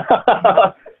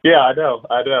 Yeah, I know.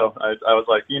 I was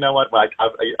like, you know what? I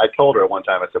told her one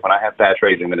time. I said, when I have bad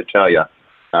trades, I'm going to tell you,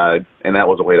 and that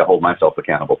was a way to hold myself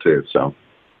accountable too. So,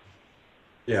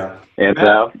 yeah. And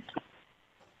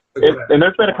and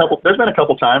there's been a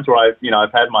couple times where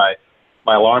I've had my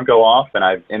alarm go off and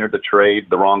I've entered the trade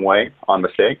the wrong way on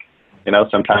mistake.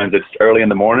 Sometimes it's early in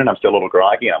the morning, I'm still a little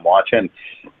groggy, I'm watching,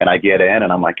 and I get in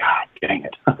and I'm like, God dang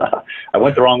it. I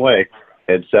went the wrong way.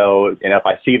 And so, if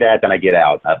I see that, then I get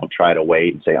out. I don't try to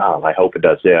wait and say, oh, I hope it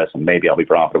does this and maybe I'll be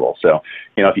profitable. So,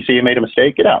 if you see you made a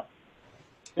mistake, get out.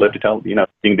 Live to tell, you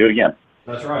can do it again.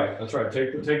 That's right.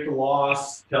 Take the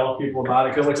loss, tell people about it.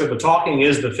 Because like I said, the talking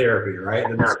is the therapy, right?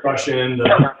 The discussion,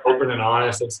 the open and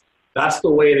honest. That's the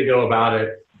way to go about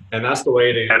it. And that's the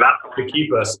way to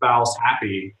keep a spouse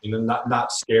happy and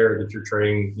not scared that you're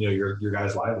trading, your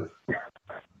guy's livelihood.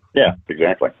 Yeah,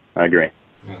 exactly. I agree.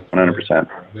 100%.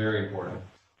 Very important.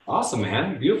 Awesome,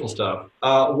 man. Beautiful stuff.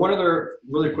 One other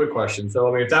really quick question.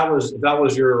 So, if that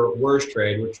was your worst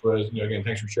trade, which was, again,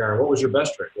 thanks for sharing. What was your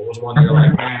best trade? What was one that you're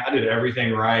like, man, I did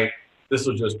everything right. This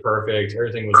was just perfect.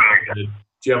 Everything was good.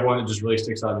 Do you have one that just really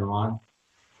sticks out in your mind?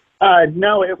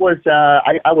 No, it was.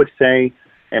 I would say,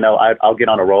 I'll get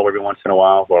on a roll every once in a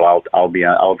while where I'll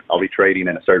be trading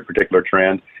in a certain particular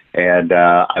trend, and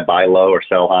I buy low or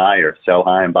sell high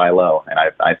and buy low. And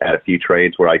I've had a few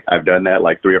trades where I've done that,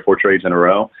 like 3 or 4 trades in a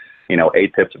row,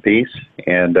 8 pips a piece,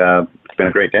 and it's been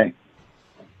a great day.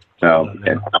 So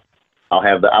and I'll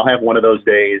have one of those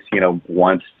days,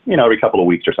 once, every couple of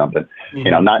weeks or something.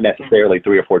 Mm-hmm. Not necessarily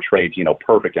 3 or 4 trades,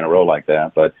 perfect in a row like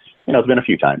that, but it's been a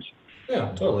few times. Yeah,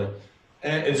 totally.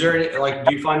 And is there any,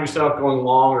 do you find yourself going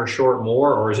long or short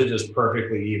more, or is it just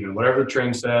perfectly even? Whatever the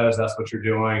trend says, that's what you're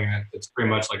doing, and it's pretty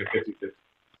much like a 50-50.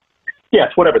 Yeah,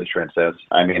 it's whatever the trend says.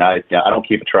 I mean, I don't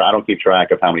keep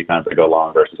track of how many times I go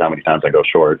long versus how many times I go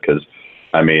short because,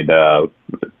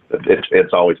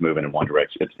 it's always moving in one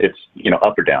direction. It's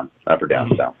up or down.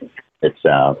 Mm-hmm.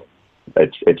 So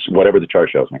it's whatever the chart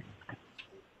shows me.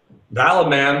 Valid,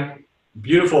 man.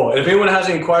 Beautiful. If anyone has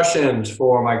any questions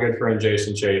for my good friend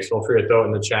Jason Chase, feel free to throw it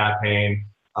in the chat pane.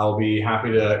 I'll be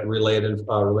happy to relate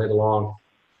along.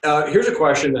 Here's a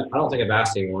question that I don't think I've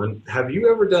asked anyone. Have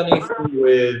you ever done anything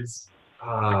with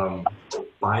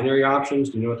binary options?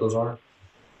 Do you know what those are?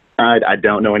 I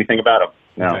don't know anything about them.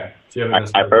 No. Okay. So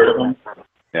I've heard of them.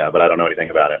 Yeah, but I don't know anything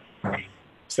about it.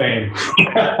 Same.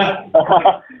 I've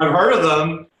heard of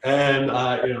them, and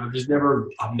you know,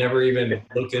 I've never even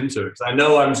looked into it because I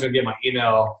know I'm just gonna get my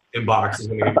email inbox is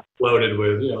gonna get loaded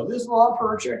with, you know, this law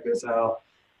firm, check this out.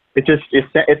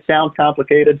 It sounds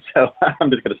complicated, so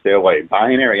I'm just gonna stay away.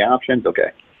 Binary options,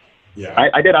 okay. Yeah.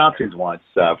 I did options once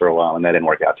for a while, and that didn't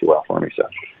work out too well for me. So,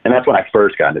 and that's when I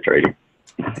first got into trading.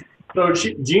 So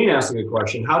Gene asked a good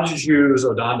question. How did you choose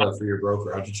Odonda for your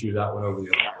broker? How did you choose that one over the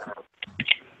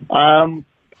other?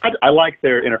 I like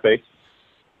their interface.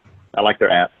 I like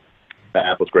their app. The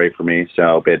app was great for me.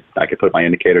 So I could put my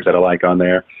indicators that I like on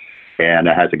there, and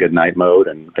it has a good night mode,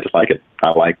 and I just like it. I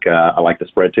like the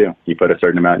spread too. You put a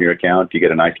certain amount in your account, you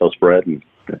get a nice little spread, and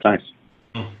it's nice.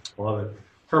 Love it.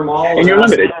 Hermal, and you're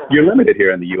limited. You're limited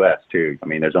here in the U.S. too. I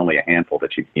mean, there's only a handful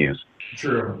that you can use.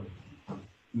 True.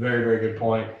 Very, very good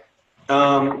point.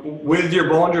 With your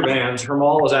Bollinger Bands,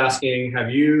 Hermal is asking,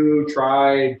 have you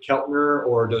tried Keltner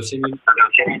or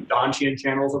Donchian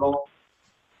channels at all?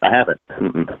 I haven't.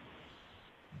 Mm-mm.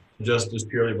 Just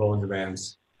purely Bollinger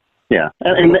Bands. Yeah,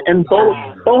 and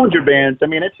Bollinger Bands. I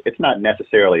mean, it's not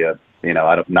necessarily a, you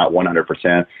know, not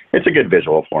 100%. It's a good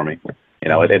visual for me. You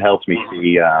know, it helps me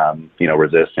see, you know,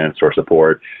 resistance or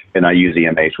support, and I use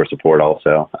EMAs for support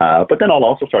also. But then I'll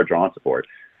also start drawing support.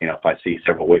 You know, if I see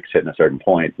several wicks hitting a certain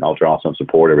point, I'll draw some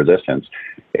support or resistance,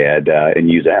 and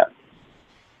use that.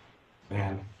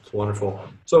 Man, it's wonderful.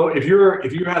 So if you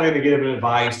had to give an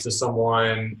advice to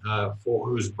someone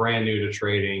who's brand new to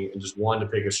trading and just wanted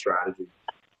to pick a strategy,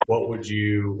 what would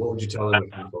you tell them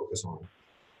to focus on?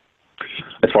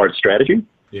 As far as strategy?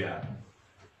 Yeah.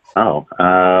 Oh,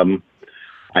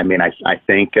 I mean, I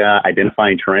think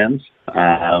identifying trends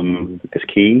is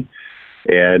key,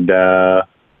 and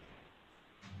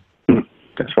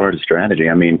as far as strategy,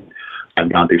 I mean,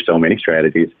 I've gone through so many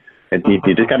strategies, and you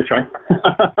just got to try.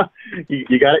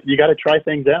 you got to try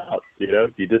things out. You know,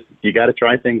 you got to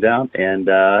try things out and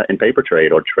paper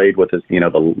trade or trade with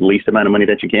the least amount of money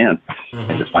that you can,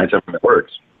 and just find something that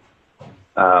works.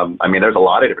 I mean, there's a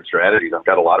lot of different strategies. I've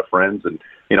got a lot of friends, and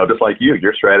just like you,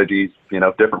 your strategy's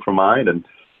different from mine, and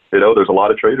there's a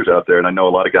lot of traders out there, and I know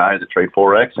a lot of guys that trade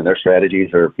forex, and their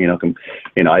strategies are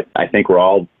I think we're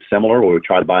all similar. We would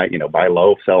try to buy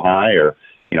low, sell high, or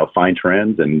find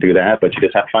trends and do that, but you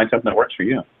just have to find something that works for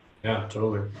you. Yeah,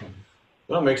 totally.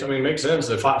 Well, it makes sense.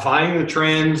 Finding the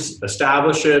trends,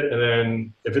 establish it, and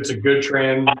then if it's a good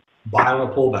trend, buy on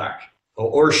a pullback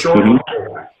or short on a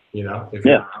pullback. If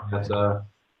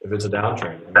it's a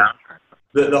downtrend.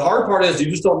 The hard part is you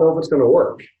just don't know if it's going to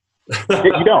work.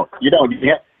 You don't.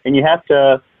 Yeah, and you have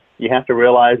to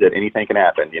realize that anything can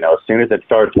happen. As soon as it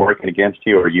starts working against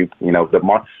you, or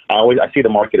I see the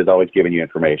market is always giving you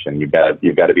information. You've got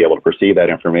to be able to perceive that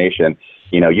information.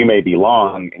 You may be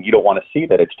long, and you don't want to see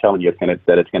that it's telling you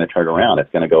that it's going to turn around.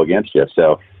 It's going to go against you.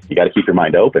 So you got to keep your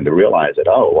mind open to realize that,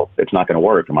 it's not going to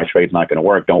work, or my trade's not going to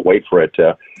work. Don't wait for it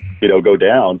to, go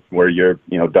down where you're,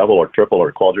 double or triple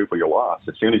or quadruple your loss.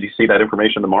 As soon as you see that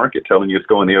information in the market telling you it's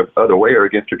going the other way or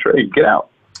against your trade, get out.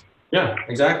 Yeah,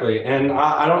 exactly. And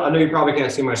I know you probably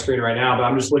can't see my screen right now, but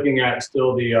I'm just looking at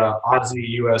still the Aussie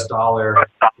US dollar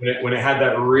when it had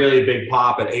that really big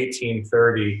pop at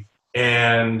 1830.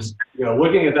 And,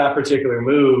 looking at that particular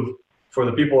move for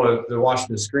the people that are watching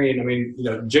the screen, I mean,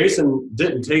 Jason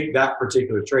didn't take that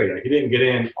particular trade. He didn't get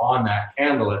in on that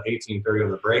candle at 1830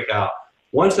 on the breakout.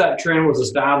 Once that trend was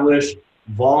established,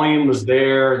 volume was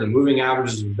there, the moving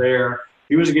averages were there.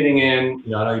 He was getting in, I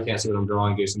know you can't see what I'm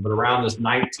drawing, Jason, but around this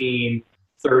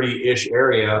 1930-ish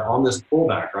area on this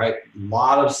pullback, right? A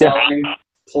lot of selling,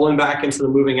 pulling back into the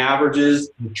moving averages.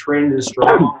 The trend is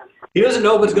strong. He doesn't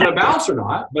know if it's going to bounce or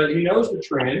not, but he knows the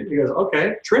trend. He goes,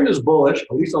 okay, trend is bullish,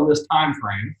 at least on this time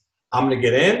frame. I'm going to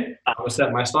get in. I'm going to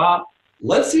set my stop.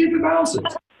 Let's see if it bounces.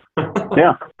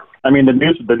 Yeah. I mean, the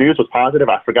news was positive.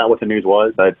 I forgot what the news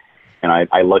was,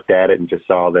 I looked at it and just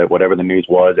saw that whatever the news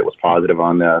was, it was positive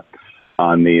on the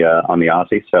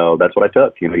Aussie. So that's what I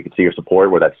took. You could see your support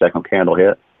where that second candle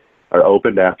hit or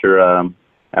opened after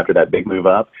that big move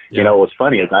up. Yeah. What was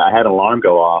funny is I had an alarm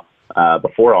go off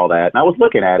before all that, and I was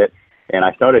looking at it, and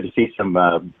I started to see some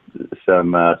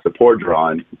support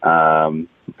drawn,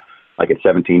 like at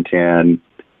 1710,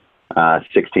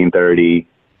 1630,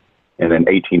 and then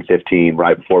 1815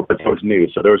 right before. But there was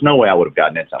news, so there was no way I would have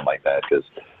gotten in something like that because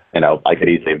I could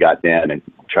easily have gotten in and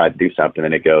tried to do something,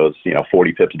 and it goes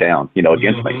 40 pips down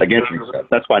against me.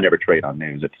 That's why I never trade on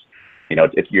news.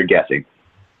 It's you're guessing.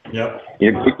 Yep.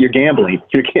 You're gambling.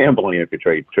 You're gambling if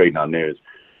you're trading on news.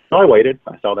 So I waited.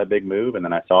 I saw that big move, and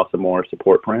then I saw some more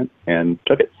support print and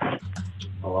took it. I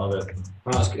love it.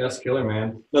 Oh, that's killer,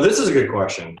 man. Now, this is a good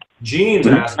question. Gene's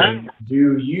asking,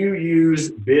 do you use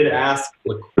bid-ask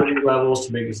liquidity levels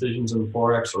to make decisions in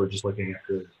Forex, or just looking at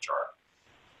the chart?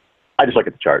 I just look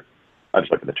at the chart. I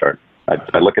look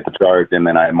at the chart, and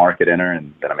then I market enter,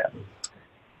 and then I'm in.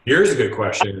 Here's a good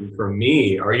question for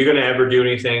me. Are you going to ever do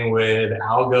anything with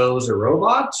algos or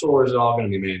robots, or is it all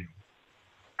going to be manual?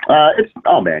 It's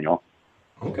all manual.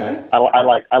 Okay.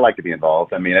 I like to be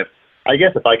involved. I mean, I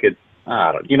guess if I could,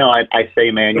 I say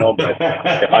manual, but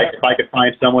if I could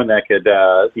find someone that could,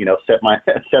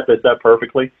 set this up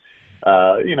perfectly,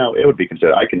 it would be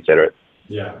considered. I consider it.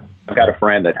 Yeah. I've got a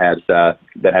friend that has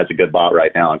a good bot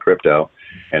right now on crypto,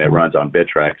 and it runs on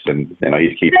Bittrex, and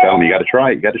he keeps telling me, you got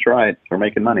to try it. We're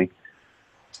making money.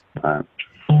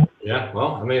 Yeah.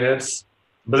 Well, I mean,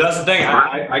 but that's the thing.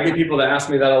 I get people to ask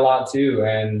me that a lot too,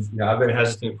 and I've been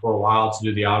hesitant for a while to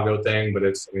do the algo thing, but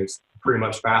it's pretty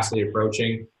much fastly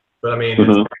approaching. But I mean,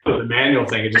 the manual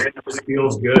thing, it just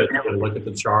feels good to look at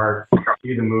the chart,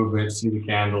 see the movement, see the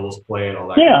candles, play it, all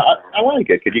that. Yeah, I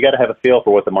like it because you got to have a feel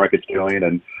for what the market's doing,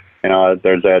 and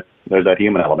there's that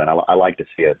human element. I like to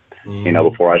see it,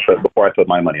 before I put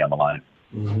my money on the line.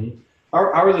 Mm-hmm.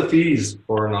 How are the fees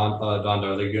for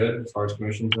Dondo? Are they good as far as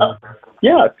commissions?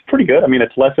 Yeah, it's pretty good. I mean,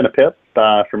 it's less than a pip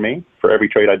for me for every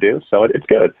trade I do, so it's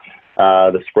good.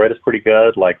 The spread is pretty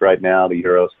good. Like right now, the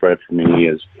euro spread for me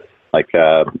is like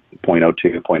 0.02,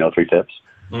 0.03 tips.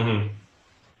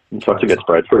 Mm-hmm. So it's a good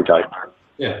spread. It's pretty tight.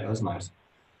 Yeah, that's nice.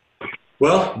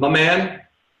 Well, my man,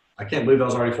 I can't believe that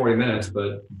was already 40 minutes,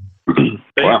 but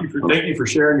thank you for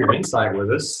sharing your insight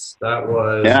with us. That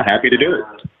was happy to do it.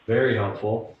 Very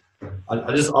helpful. I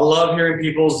love hearing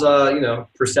people's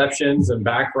perceptions and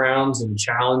backgrounds and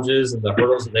challenges and the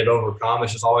hurdles that they've overcome.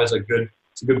 It's just always a good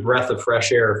breath of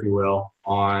fresh air, if you will.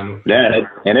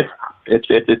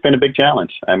 It's been a big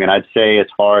challenge. I mean, I'd say as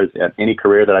far as any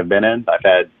career that I've been in, I've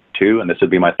had two, and this would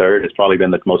be my third. It's probably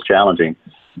been the most challenging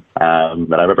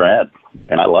that I've ever had,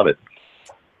 and I love it.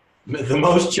 The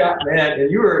most man,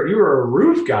 and you were a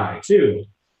roof guy too.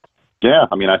 Yeah,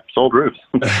 I mean, I sold roofs.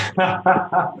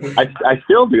 I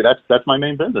still do. That's my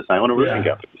main business. I own a roofing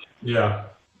company. Yeah,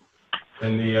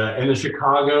 in the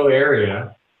Chicago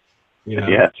area,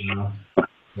 Yes.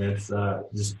 It's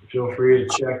just feel free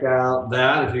to check out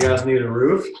that if you guys need a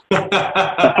roof.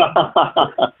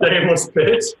 Shameless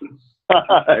pitch.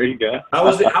 There you go.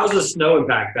 How's the snow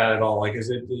impact that at all? Like,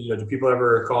 is it do people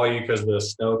ever call you because the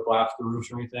snow collapsed the roofs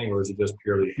or anything, or is it just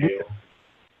purely hail?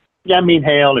 Yeah, I mean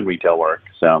hail and retail work.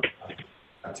 So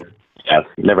That's it. Yeah,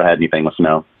 never had anything with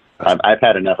snow. I've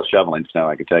had enough of shoveling snow,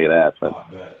 I can tell you that. But. Oh,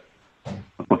 I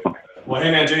bet. Well,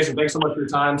 hey man, Jason, thanks so much for your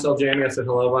time. Tell Jamie I said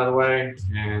hello, by the way.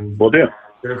 And will do.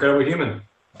 You're an incredible human.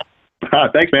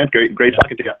 Thanks, man. Great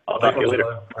talking to you. I'll talk to you later.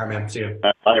 All right, man. See you.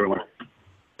 Bye, everyone.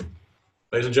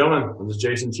 Ladies and gentlemen, this is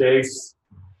Jason Chase.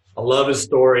 I love his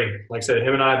story. Like I said,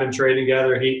 him and I have been trading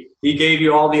together. He gave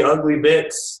you all the ugly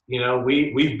bits.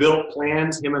 We built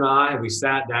plans, him and I. We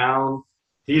sat down.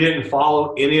 He didn't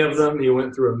follow any of them. He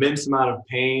went through immense amount of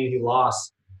pain. He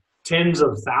lost tens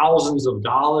of thousands of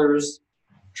dollars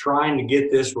trying to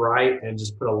get this right, and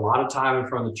just put a lot of time in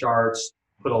front of the charts,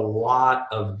 put a lot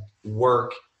of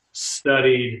work,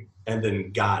 studied, and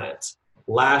then got it.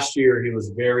 Last year, he was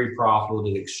very profitable,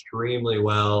 did extremely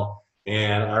well,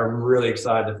 and I'm really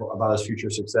excited about his future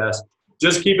success.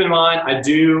 Just keep in mind, I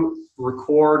do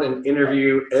record an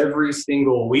interview every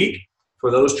single week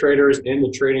for those traders in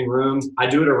the trading rooms. I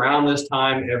do it around this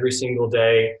time every single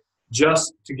day,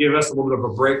 just to give us a little bit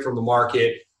of a break from the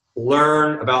market,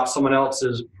 learn about someone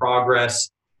else's progress,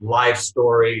 life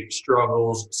story,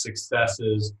 struggles,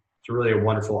 successes. It's really a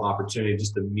wonderful opportunity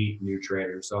just to meet new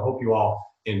traders. So I hope you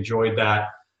all enjoyed that.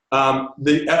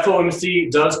 The FOMC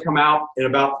does come out in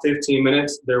about 15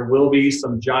 minutes. There will be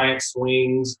some giant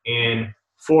swings in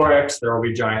Forex. There will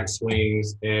be giant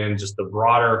swings in just the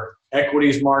broader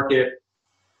equities market.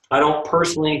 I don't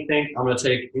personally think I'm going to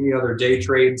take any other day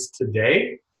trades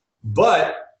today,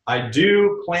 but I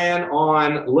do plan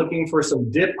on looking for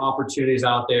some dip opportunities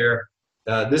out there.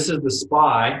 This is the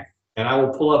SPY, and I will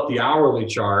pull up the hourly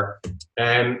chart.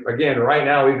 And again, right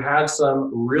now we've had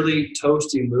some really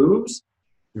toasty moves.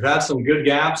 We've had some good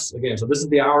gaps. Again, so this is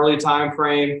the hourly time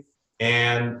frame.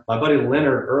 And my buddy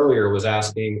Leonard earlier was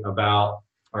asking about,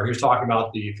 or he was talking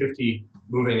about the 50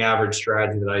 moving average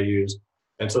strategy that I use.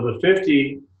 And so the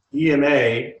 50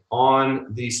 EMA on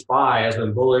the SPY has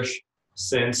been bullish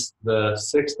since the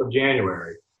 6th of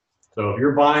January. So if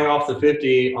you're buying off the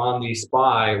 50 on the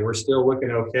SPY, we're still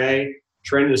looking okay.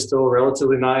 Trend is still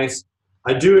relatively nice.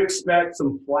 I do expect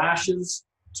some flashes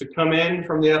to come in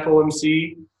from the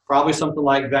FOMC, probably something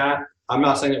like that. I'm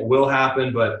not saying it will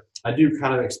happen, but I do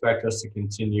kind of expect us to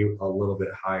continue a little bit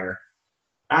higher.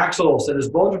 Axel said, is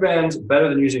Bollinger Bands better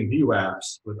than using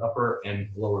VWAPs with upper and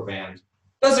lower bands?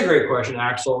 That's a great question,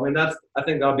 Axel. I mean, I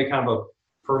think that'll be kind of a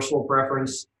personal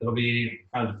preference. It'll be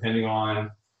kind of depending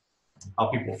on how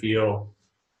people feel.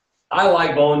 I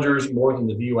like Bollingers more than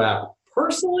the VWAP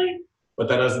personally, but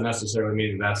that doesn't necessarily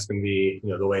mean that that's going to be,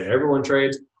 the way that everyone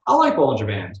trades. I like Bollinger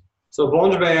Bands. So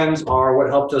Bollinger Bands are what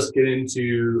helped us get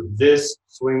into this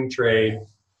swing trade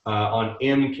on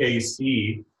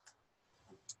MKC.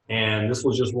 And this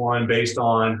was just one based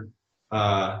on,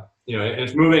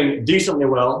 it's moving decently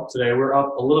well today. We're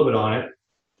up a little bit on it,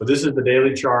 but this is the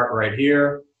daily chart right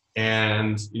here.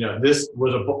 And, this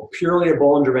was purely a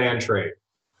Bollinger Band trade.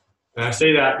 And I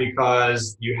say that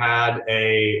because you had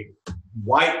a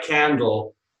white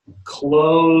candle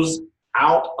close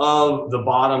out of the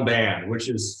bottom band, which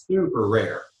is super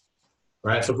rare,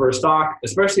 right? So for a stock,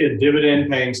 especially a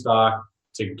dividend paying stock,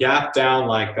 to gap down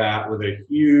like that with a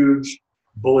huge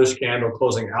bullish candle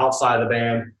closing outside the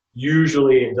band,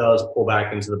 usually it does pull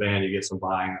back into the band. You get some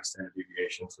buying at standard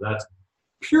deviation. So that's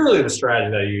purely the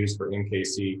strategy that I use for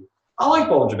MKC. I like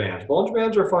Bollinger Bands. Bollinger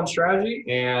Bands are a fun strategy,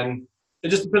 and it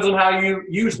just depends on how you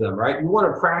use them, right? You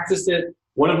want to practice it.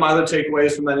 One of my other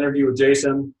takeaways from that interview with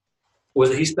Jason was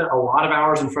that he spent a lot of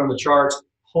hours in front of the charts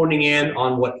honing in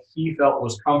on what he felt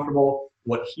was comfortable,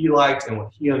 what he liked, and what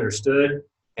he understood.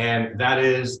 And that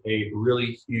is a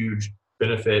really huge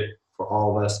benefit for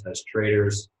all of us as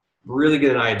traders. Really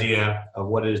get an idea of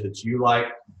what it is that you like.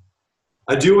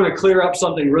 I do want to clear up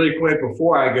something really quick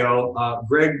before I go.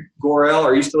 Greg Gorel,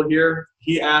 are you still here?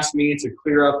 He asked me to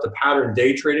clear up the pattern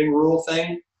day trading rule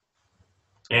thing.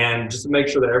 And just to make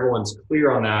sure that everyone's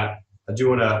clear on that, I do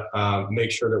want to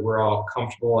make sure that we're all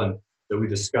comfortable and that we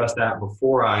discuss that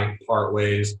before I part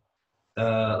ways.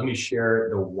 Let me share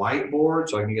the whiteboard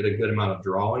so I can get a good amount of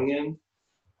drawing in.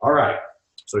 All right,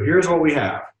 so here's what we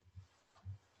have.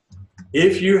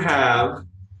 If you have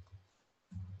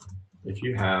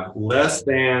less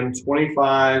than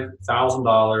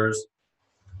 $25,000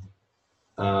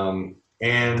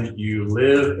 and you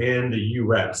live in the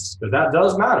U.S., because that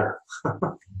does matter if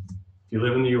you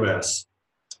live in the U.S.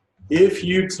 If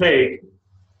you take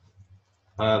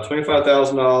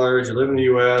 $25,000, you live in the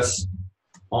U.S.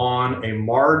 on a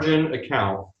margin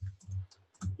account,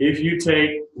 if you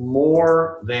take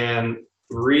more than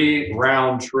 3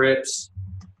 round trips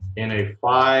in a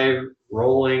 5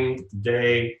 rolling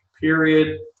day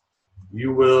period,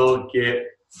 you will get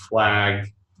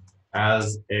flagged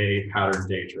as a pattern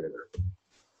day trader.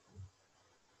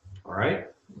 All right,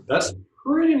 that's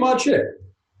pretty much it.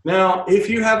 Now, if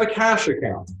you have a cash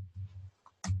account,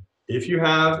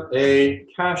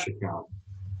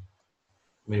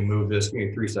 let me move this, give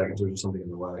me 3 seconds, there's something in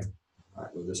the way. All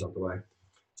right, move this out the way.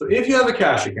 So if you have a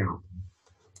cash account,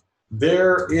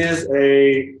 there is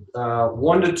a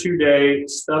 1 to 2 day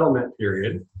settlement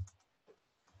period,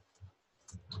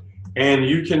 and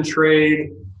you can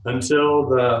trade until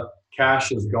the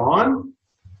cash is gone,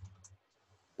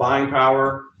 buying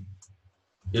power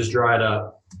is dried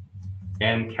up,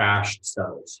 and cash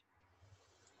settles.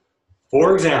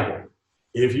 For example,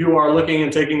 if you are looking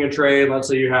and taking a trade, let's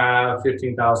say you have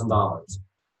 $15,000,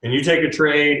 and you take a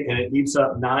trade and it eats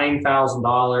up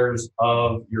 $9,000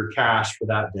 of your cash for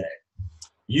that day.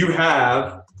 You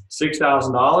have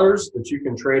 $6,000 that you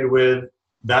can trade with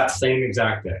that same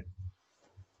exact day.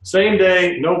 Same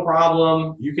day, no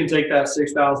problem. You can take that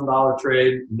 $6,000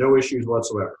 trade, no issues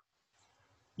whatsoever.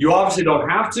 You obviously don't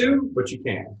have to, but you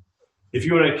can. If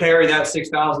you want to carry that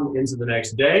 $6,000 into the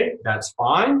next day, that's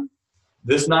fine.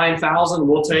 This $9,000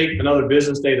 will take another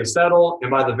business day to settle, and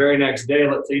by the very next day,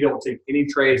 let's say you don't take any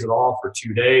trades at all for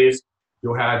 2 days,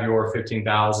 you'll have your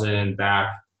 $15,000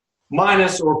 back,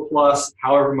 minus or plus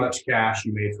however much cash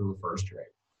you made from the first trade.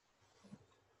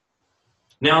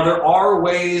 Now, there are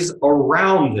ways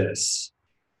around this.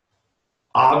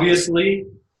 Obviously,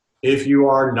 if you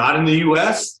are not in the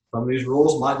U.S., some of these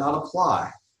rules might not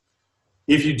apply.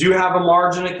 If you do have a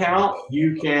margin account,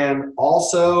 you can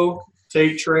also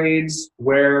take trades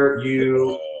where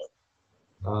you,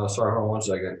 sorry, hold on 1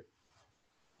 second.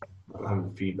 I'm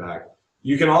having feedback.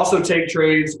 You can also take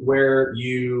trades where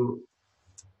you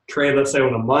trade, let's say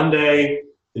on a Monday,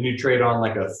 then you trade on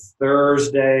like a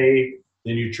Thursday,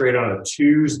 then you trade on a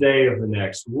Tuesday of the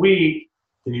next week,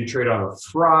 then you trade on a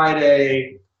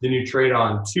Friday, then you trade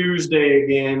on Tuesday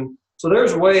again. So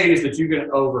there's ways that you can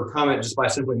overcome it just by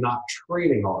simply not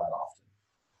trading all that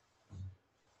often.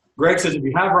 Greg says if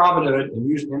you have Robinhood and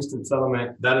use instant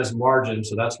settlement, that is margin,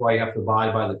 so that's why you have to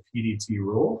abide by the PDT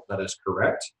rule. That is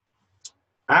correct.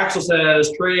 Axel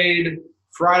says trade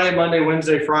Friday, Monday,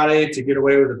 Wednesday, Friday to get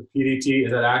away with a PDT.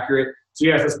 Is that accurate? So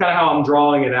yes, that's kind of how I'm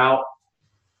drawing it out.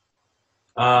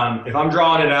 If I'm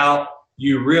drawing it out,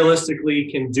 you realistically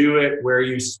can do it where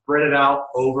you spread it out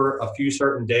over a few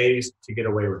certain days to get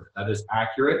away with it. That is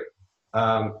accurate.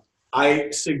 I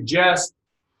suggest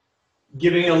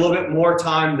giving a little bit more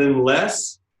time than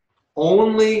less,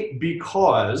 only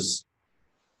because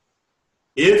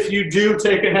if you do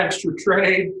take an extra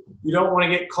trade, you don't want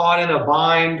to get caught in a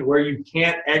bind where you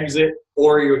can't exit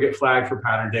or you'll get flagged for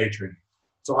pattern day trading.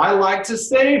 So I like to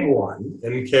save one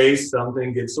in case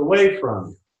something gets away from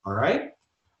you, all right?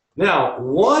 Now,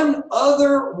 one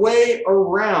other way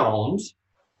around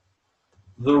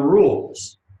the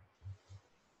rules.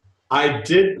 I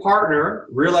did partner,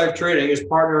 Real Life Trading is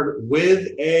partnered with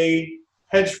a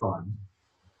hedge fund,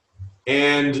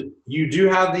 and you do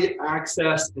have the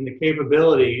access and the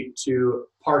capability to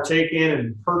partake in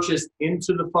and purchase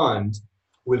into the fund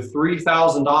with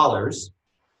 $3,000.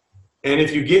 And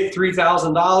if you get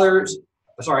 $3,000,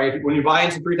 sorry, when you buy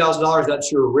into $3,000,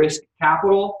 that's your risk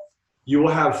capital. You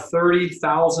will have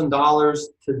 $30,000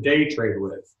 to day trade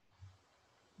with.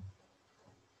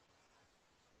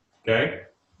 Okay,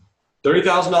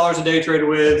 $30,000 a day trade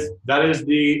with.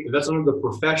 That's under the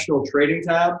professional trading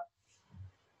tab.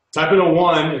 Type in a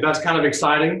 1 if that's kind of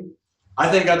exciting. I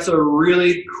think that's a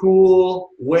really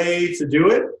cool way to do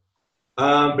it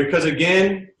because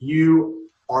again, you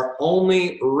are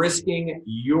only risking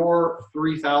your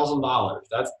 $3,000.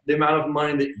 That's the amount of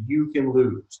money that you can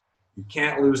lose. You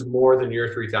can't lose more than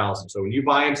your $3,000. So when you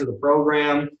buy into the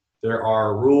program, there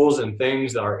are rules and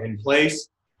things that are in place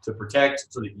to protect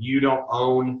so that you don't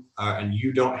own and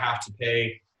you don't have to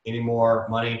pay any more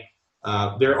money.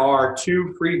 There are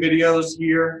 2 free videos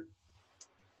here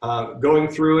going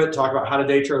through it, talk about how to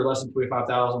day trade less than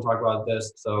 $25,000, talk about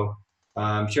this. So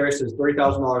Sherry says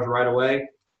 $30,000 right away.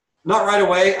 Not right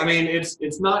away. I mean, it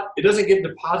doesn't get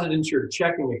deposited into your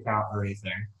checking account or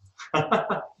anything,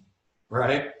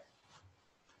 right?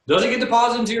 Doesn't get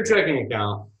deposited into your checking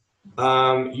account.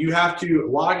 You have to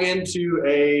log into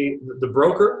the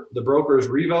broker. The broker is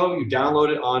Revo. You download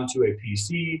it onto a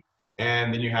PC,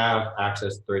 and then you have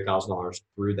access to $30,000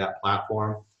 through that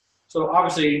platform. So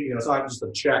obviously, it's not just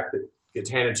a check that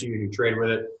gets handed to you and you trade with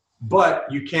it, but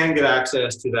you can get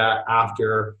access to that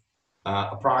after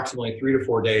approximately 3 to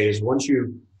 4 days. Once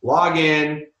you log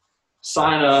in,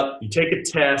 sign up, you take a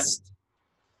test,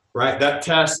 right? That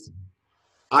test,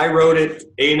 I wrote it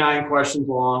 89 questions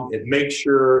long. It makes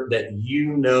sure that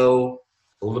you know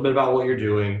a little bit about what you're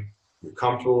doing. You're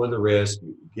comfortable with the risk.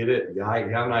 You get it. You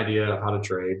have an idea of how to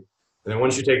trade. And then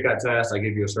once you take that test, I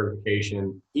give you a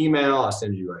certification email. I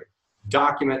send you a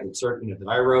document that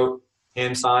I wrote,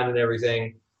 hand signed and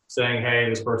everything, saying, hey,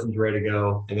 this person's ready to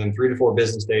go. And then 3 to 4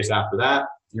 business days after that,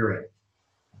 you're in.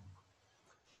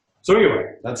 So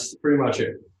anyway, that's pretty much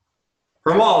it.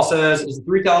 Hermal says, is the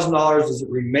 $3,000, does it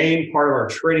remain part of our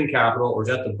trading capital, or is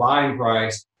that the buying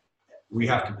price we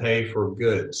have to pay for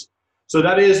goods? So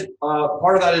that is,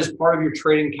 part of that is part of your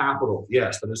trading capital.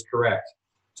 Yes, that is correct.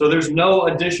 So there's no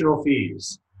additional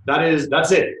fees.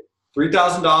 That's it.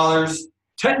 $3,000.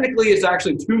 Technically, it's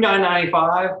actually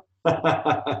 $2,995.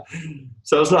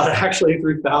 So it's not actually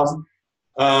 $3,000.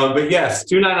 But yes,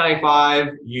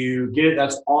 $2,995. You get it.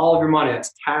 That's all of your money.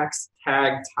 That's tax,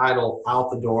 tag, title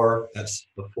out the door. That's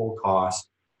the full cost.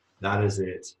 That is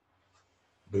it.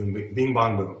 Boom, bing,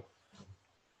 bong, boom.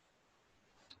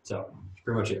 So that's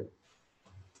pretty much it.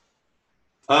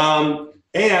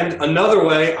 And another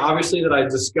way, obviously, that I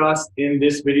discussed in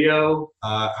this video,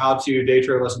 how to day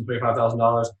trade less than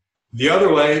 $25,000. The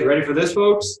other way, ready for this,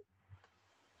 folks?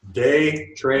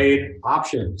 Day trade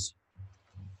options.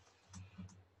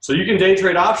 So you can day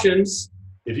trade options.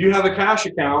 If you have a cash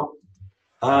account,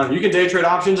 you can day trade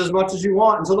options as much as you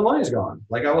want until the money's gone,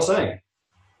 like I was saying.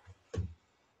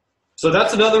 So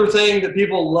that's another thing that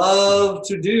people love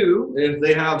to do. If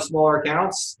they have smaller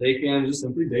accounts, they can just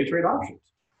simply day trade options.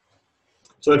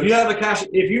 So if you have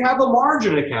a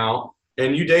margin account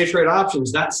and you day trade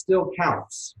options, that still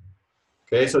counts.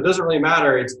 Okay, so it doesn't really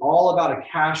matter. It's all about a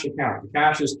cash account. The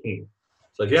cash is king.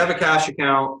 So if you have a cash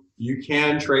account, you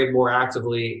can trade more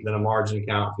actively than a margin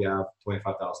account if you have $25,000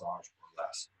 or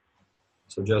less.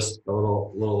 So just a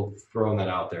little throwing that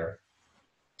out there.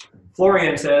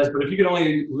 Florian says, but if you can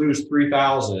only lose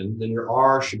 $3,000, then your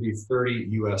R should be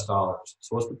 $30 US. So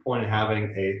what's the point of having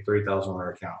a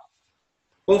 $30,000 account?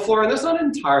 Well, Florian, that's not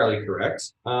entirely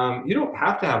correct. You don't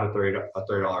have to have a $30 account,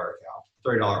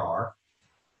 $30 R.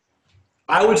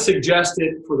 I would suggest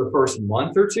it for the first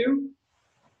month or two.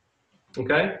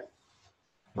 Okay?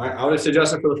 I would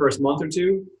suggest it for the first month or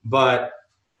two, but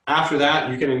After that,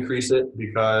 you can increase it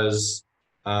because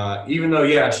even though,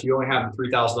 yes, you only have the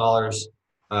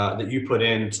 $3,000 that you put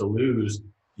in to lose,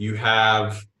 you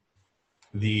have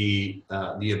the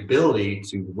ability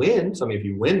to win. So I mean, if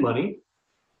you win money,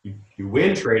 you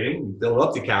win trading, you build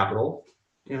up the capital,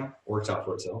 works out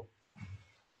for itself.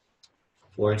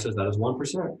 Florian says that is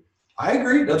 1%. I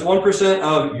agree. That's 1%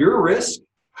 of your risk,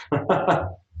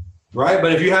 right?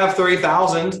 But if you have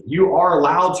 30,000, you are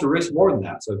allowed to risk more than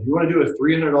that. So if you want to do a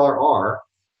 $300 R,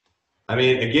 I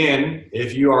mean, again,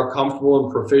 if you are comfortable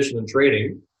and proficient in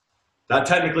trading, that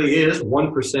technically is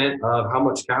 1% of how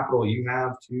much capital you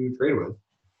have to trade with.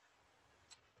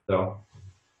 So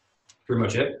pretty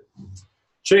much it.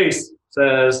 Chase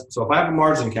says, so if I have a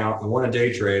margin account and want to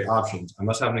day trade options, I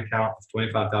must have an account of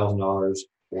 $25,000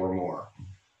 or more.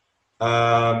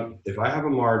 If I have a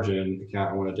margin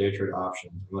account and want to day trade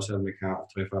options, I must have an account of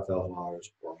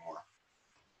 $25,000 or more.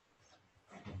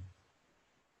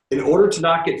 In order to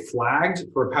not get flagged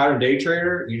for a pattern day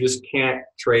trader, you just can't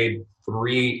trade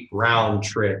 3 round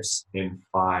trips in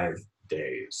 5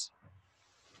 days.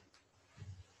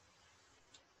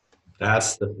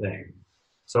 That's the thing.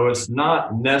 So it's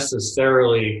not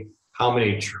necessarily how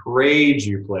many trades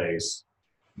you place,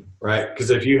 right? Because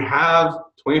if you have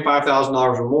 $25,000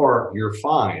 or more, you're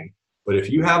fine. But if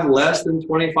you have less than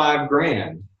 25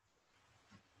 grand,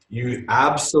 you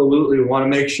absolutely want to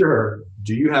make sure,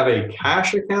 do you have a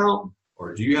cash account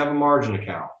or do you have a margin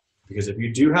account? Because if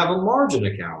you do have a margin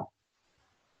account,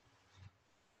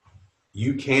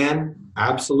 you can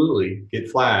absolutely get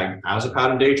flagged as a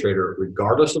pattern day trader,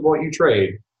 regardless of what you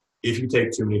trade, if you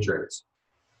take too many trades,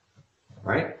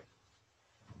 right?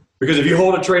 Because if you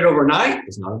hold a trade overnight,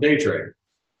 it's not a day trade.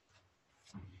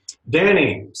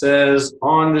 Danny says,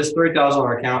 on this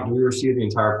 $30,000 account, do we receive the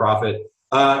entire profit?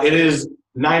 It is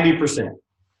 90%.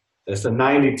 That's a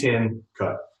 90-10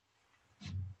 cut.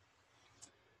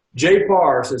 J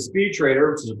Parr says, Speed Trader,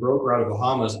 which is a broker out of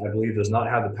Bahamas, I believe does not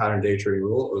have the pattern day trading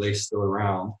rule, or are they still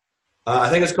around? I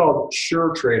think it's called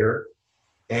Sure Trader.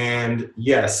 And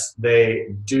yes,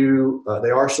 they do. They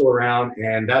are still around,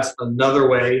 and that's another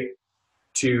way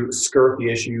to skirt the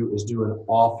issue is do an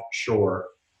offshore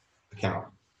account.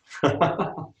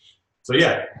 So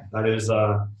yeah, that is.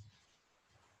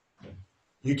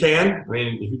 You can. I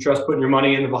mean, if you trust putting your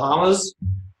money in the Bahamas,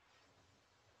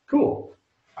 cool.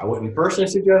 I wouldn't personally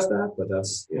suggest that, but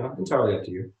that's entirely up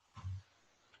to you.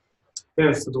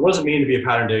 And so what does it mean to be a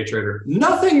pattern day trader?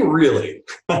 Nothing really.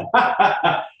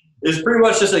 It's pretty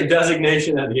much just a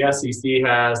designation that the SEC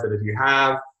has that if you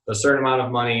have a certain amount of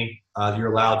money,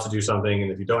 you're allowed to do something,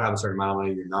 and if you don't have a certain amount of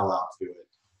money, you're not allowed to do it.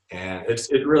 And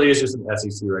it really is just an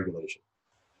SEC regulation.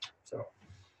 So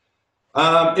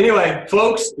anyway,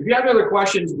 folks, if you have any other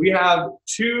questions, we have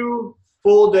 2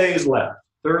 full days left,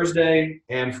 Thursday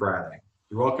and Friday.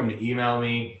 You're welcome to email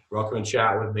me. You're welcome to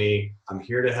chat with me. I'm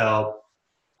here to help.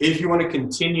 If you want to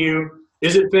continue,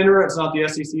 is it FINRA? It's not the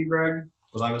SEC, Greg?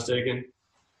 Was I mistaken?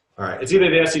 All right, it's either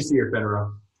the SEC or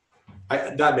FINRA.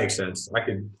 That makes sense. I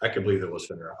could believe it was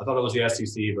FINRA. I thought it was the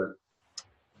SEC, but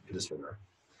it is FINRA.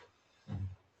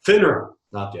 FINRA,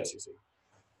 not the SEC.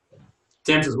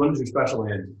 Tim says, when does your special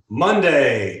end?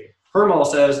 Monday. Hermal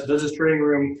says, does this trading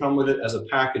room come with it as a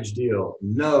package deal?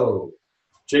 No.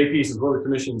 JP says, what are the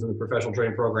commissions in the professional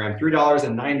trading program?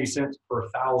 $3.90 per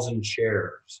 1,000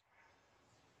 shares.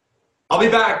 I'll be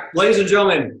back, ladies and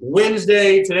gentlemen,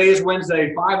 Wednesday. Today is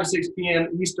Wednesday, 5 to 6 p.m.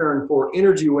 Eastern for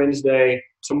Energy Wednesday.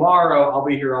 Tomorrow, I'll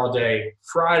be here all day.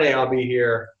 Friday, I'll be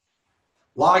here.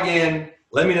 Log in.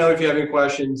 Let me know if you have any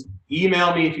questions.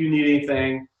 Email me if you need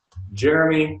anything.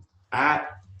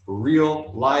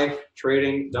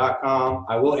 Jeremy@reallifetrading.com.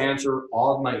 I will answer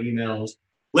all of my emails.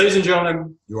 Ladies and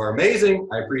gentlemen, you are amazing.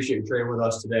 I appreciate you trading with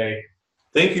us today.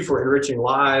 Thank you for enriching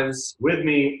lives with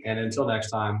me. And until next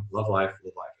time, love life,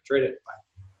 live life, and trade it. Bye.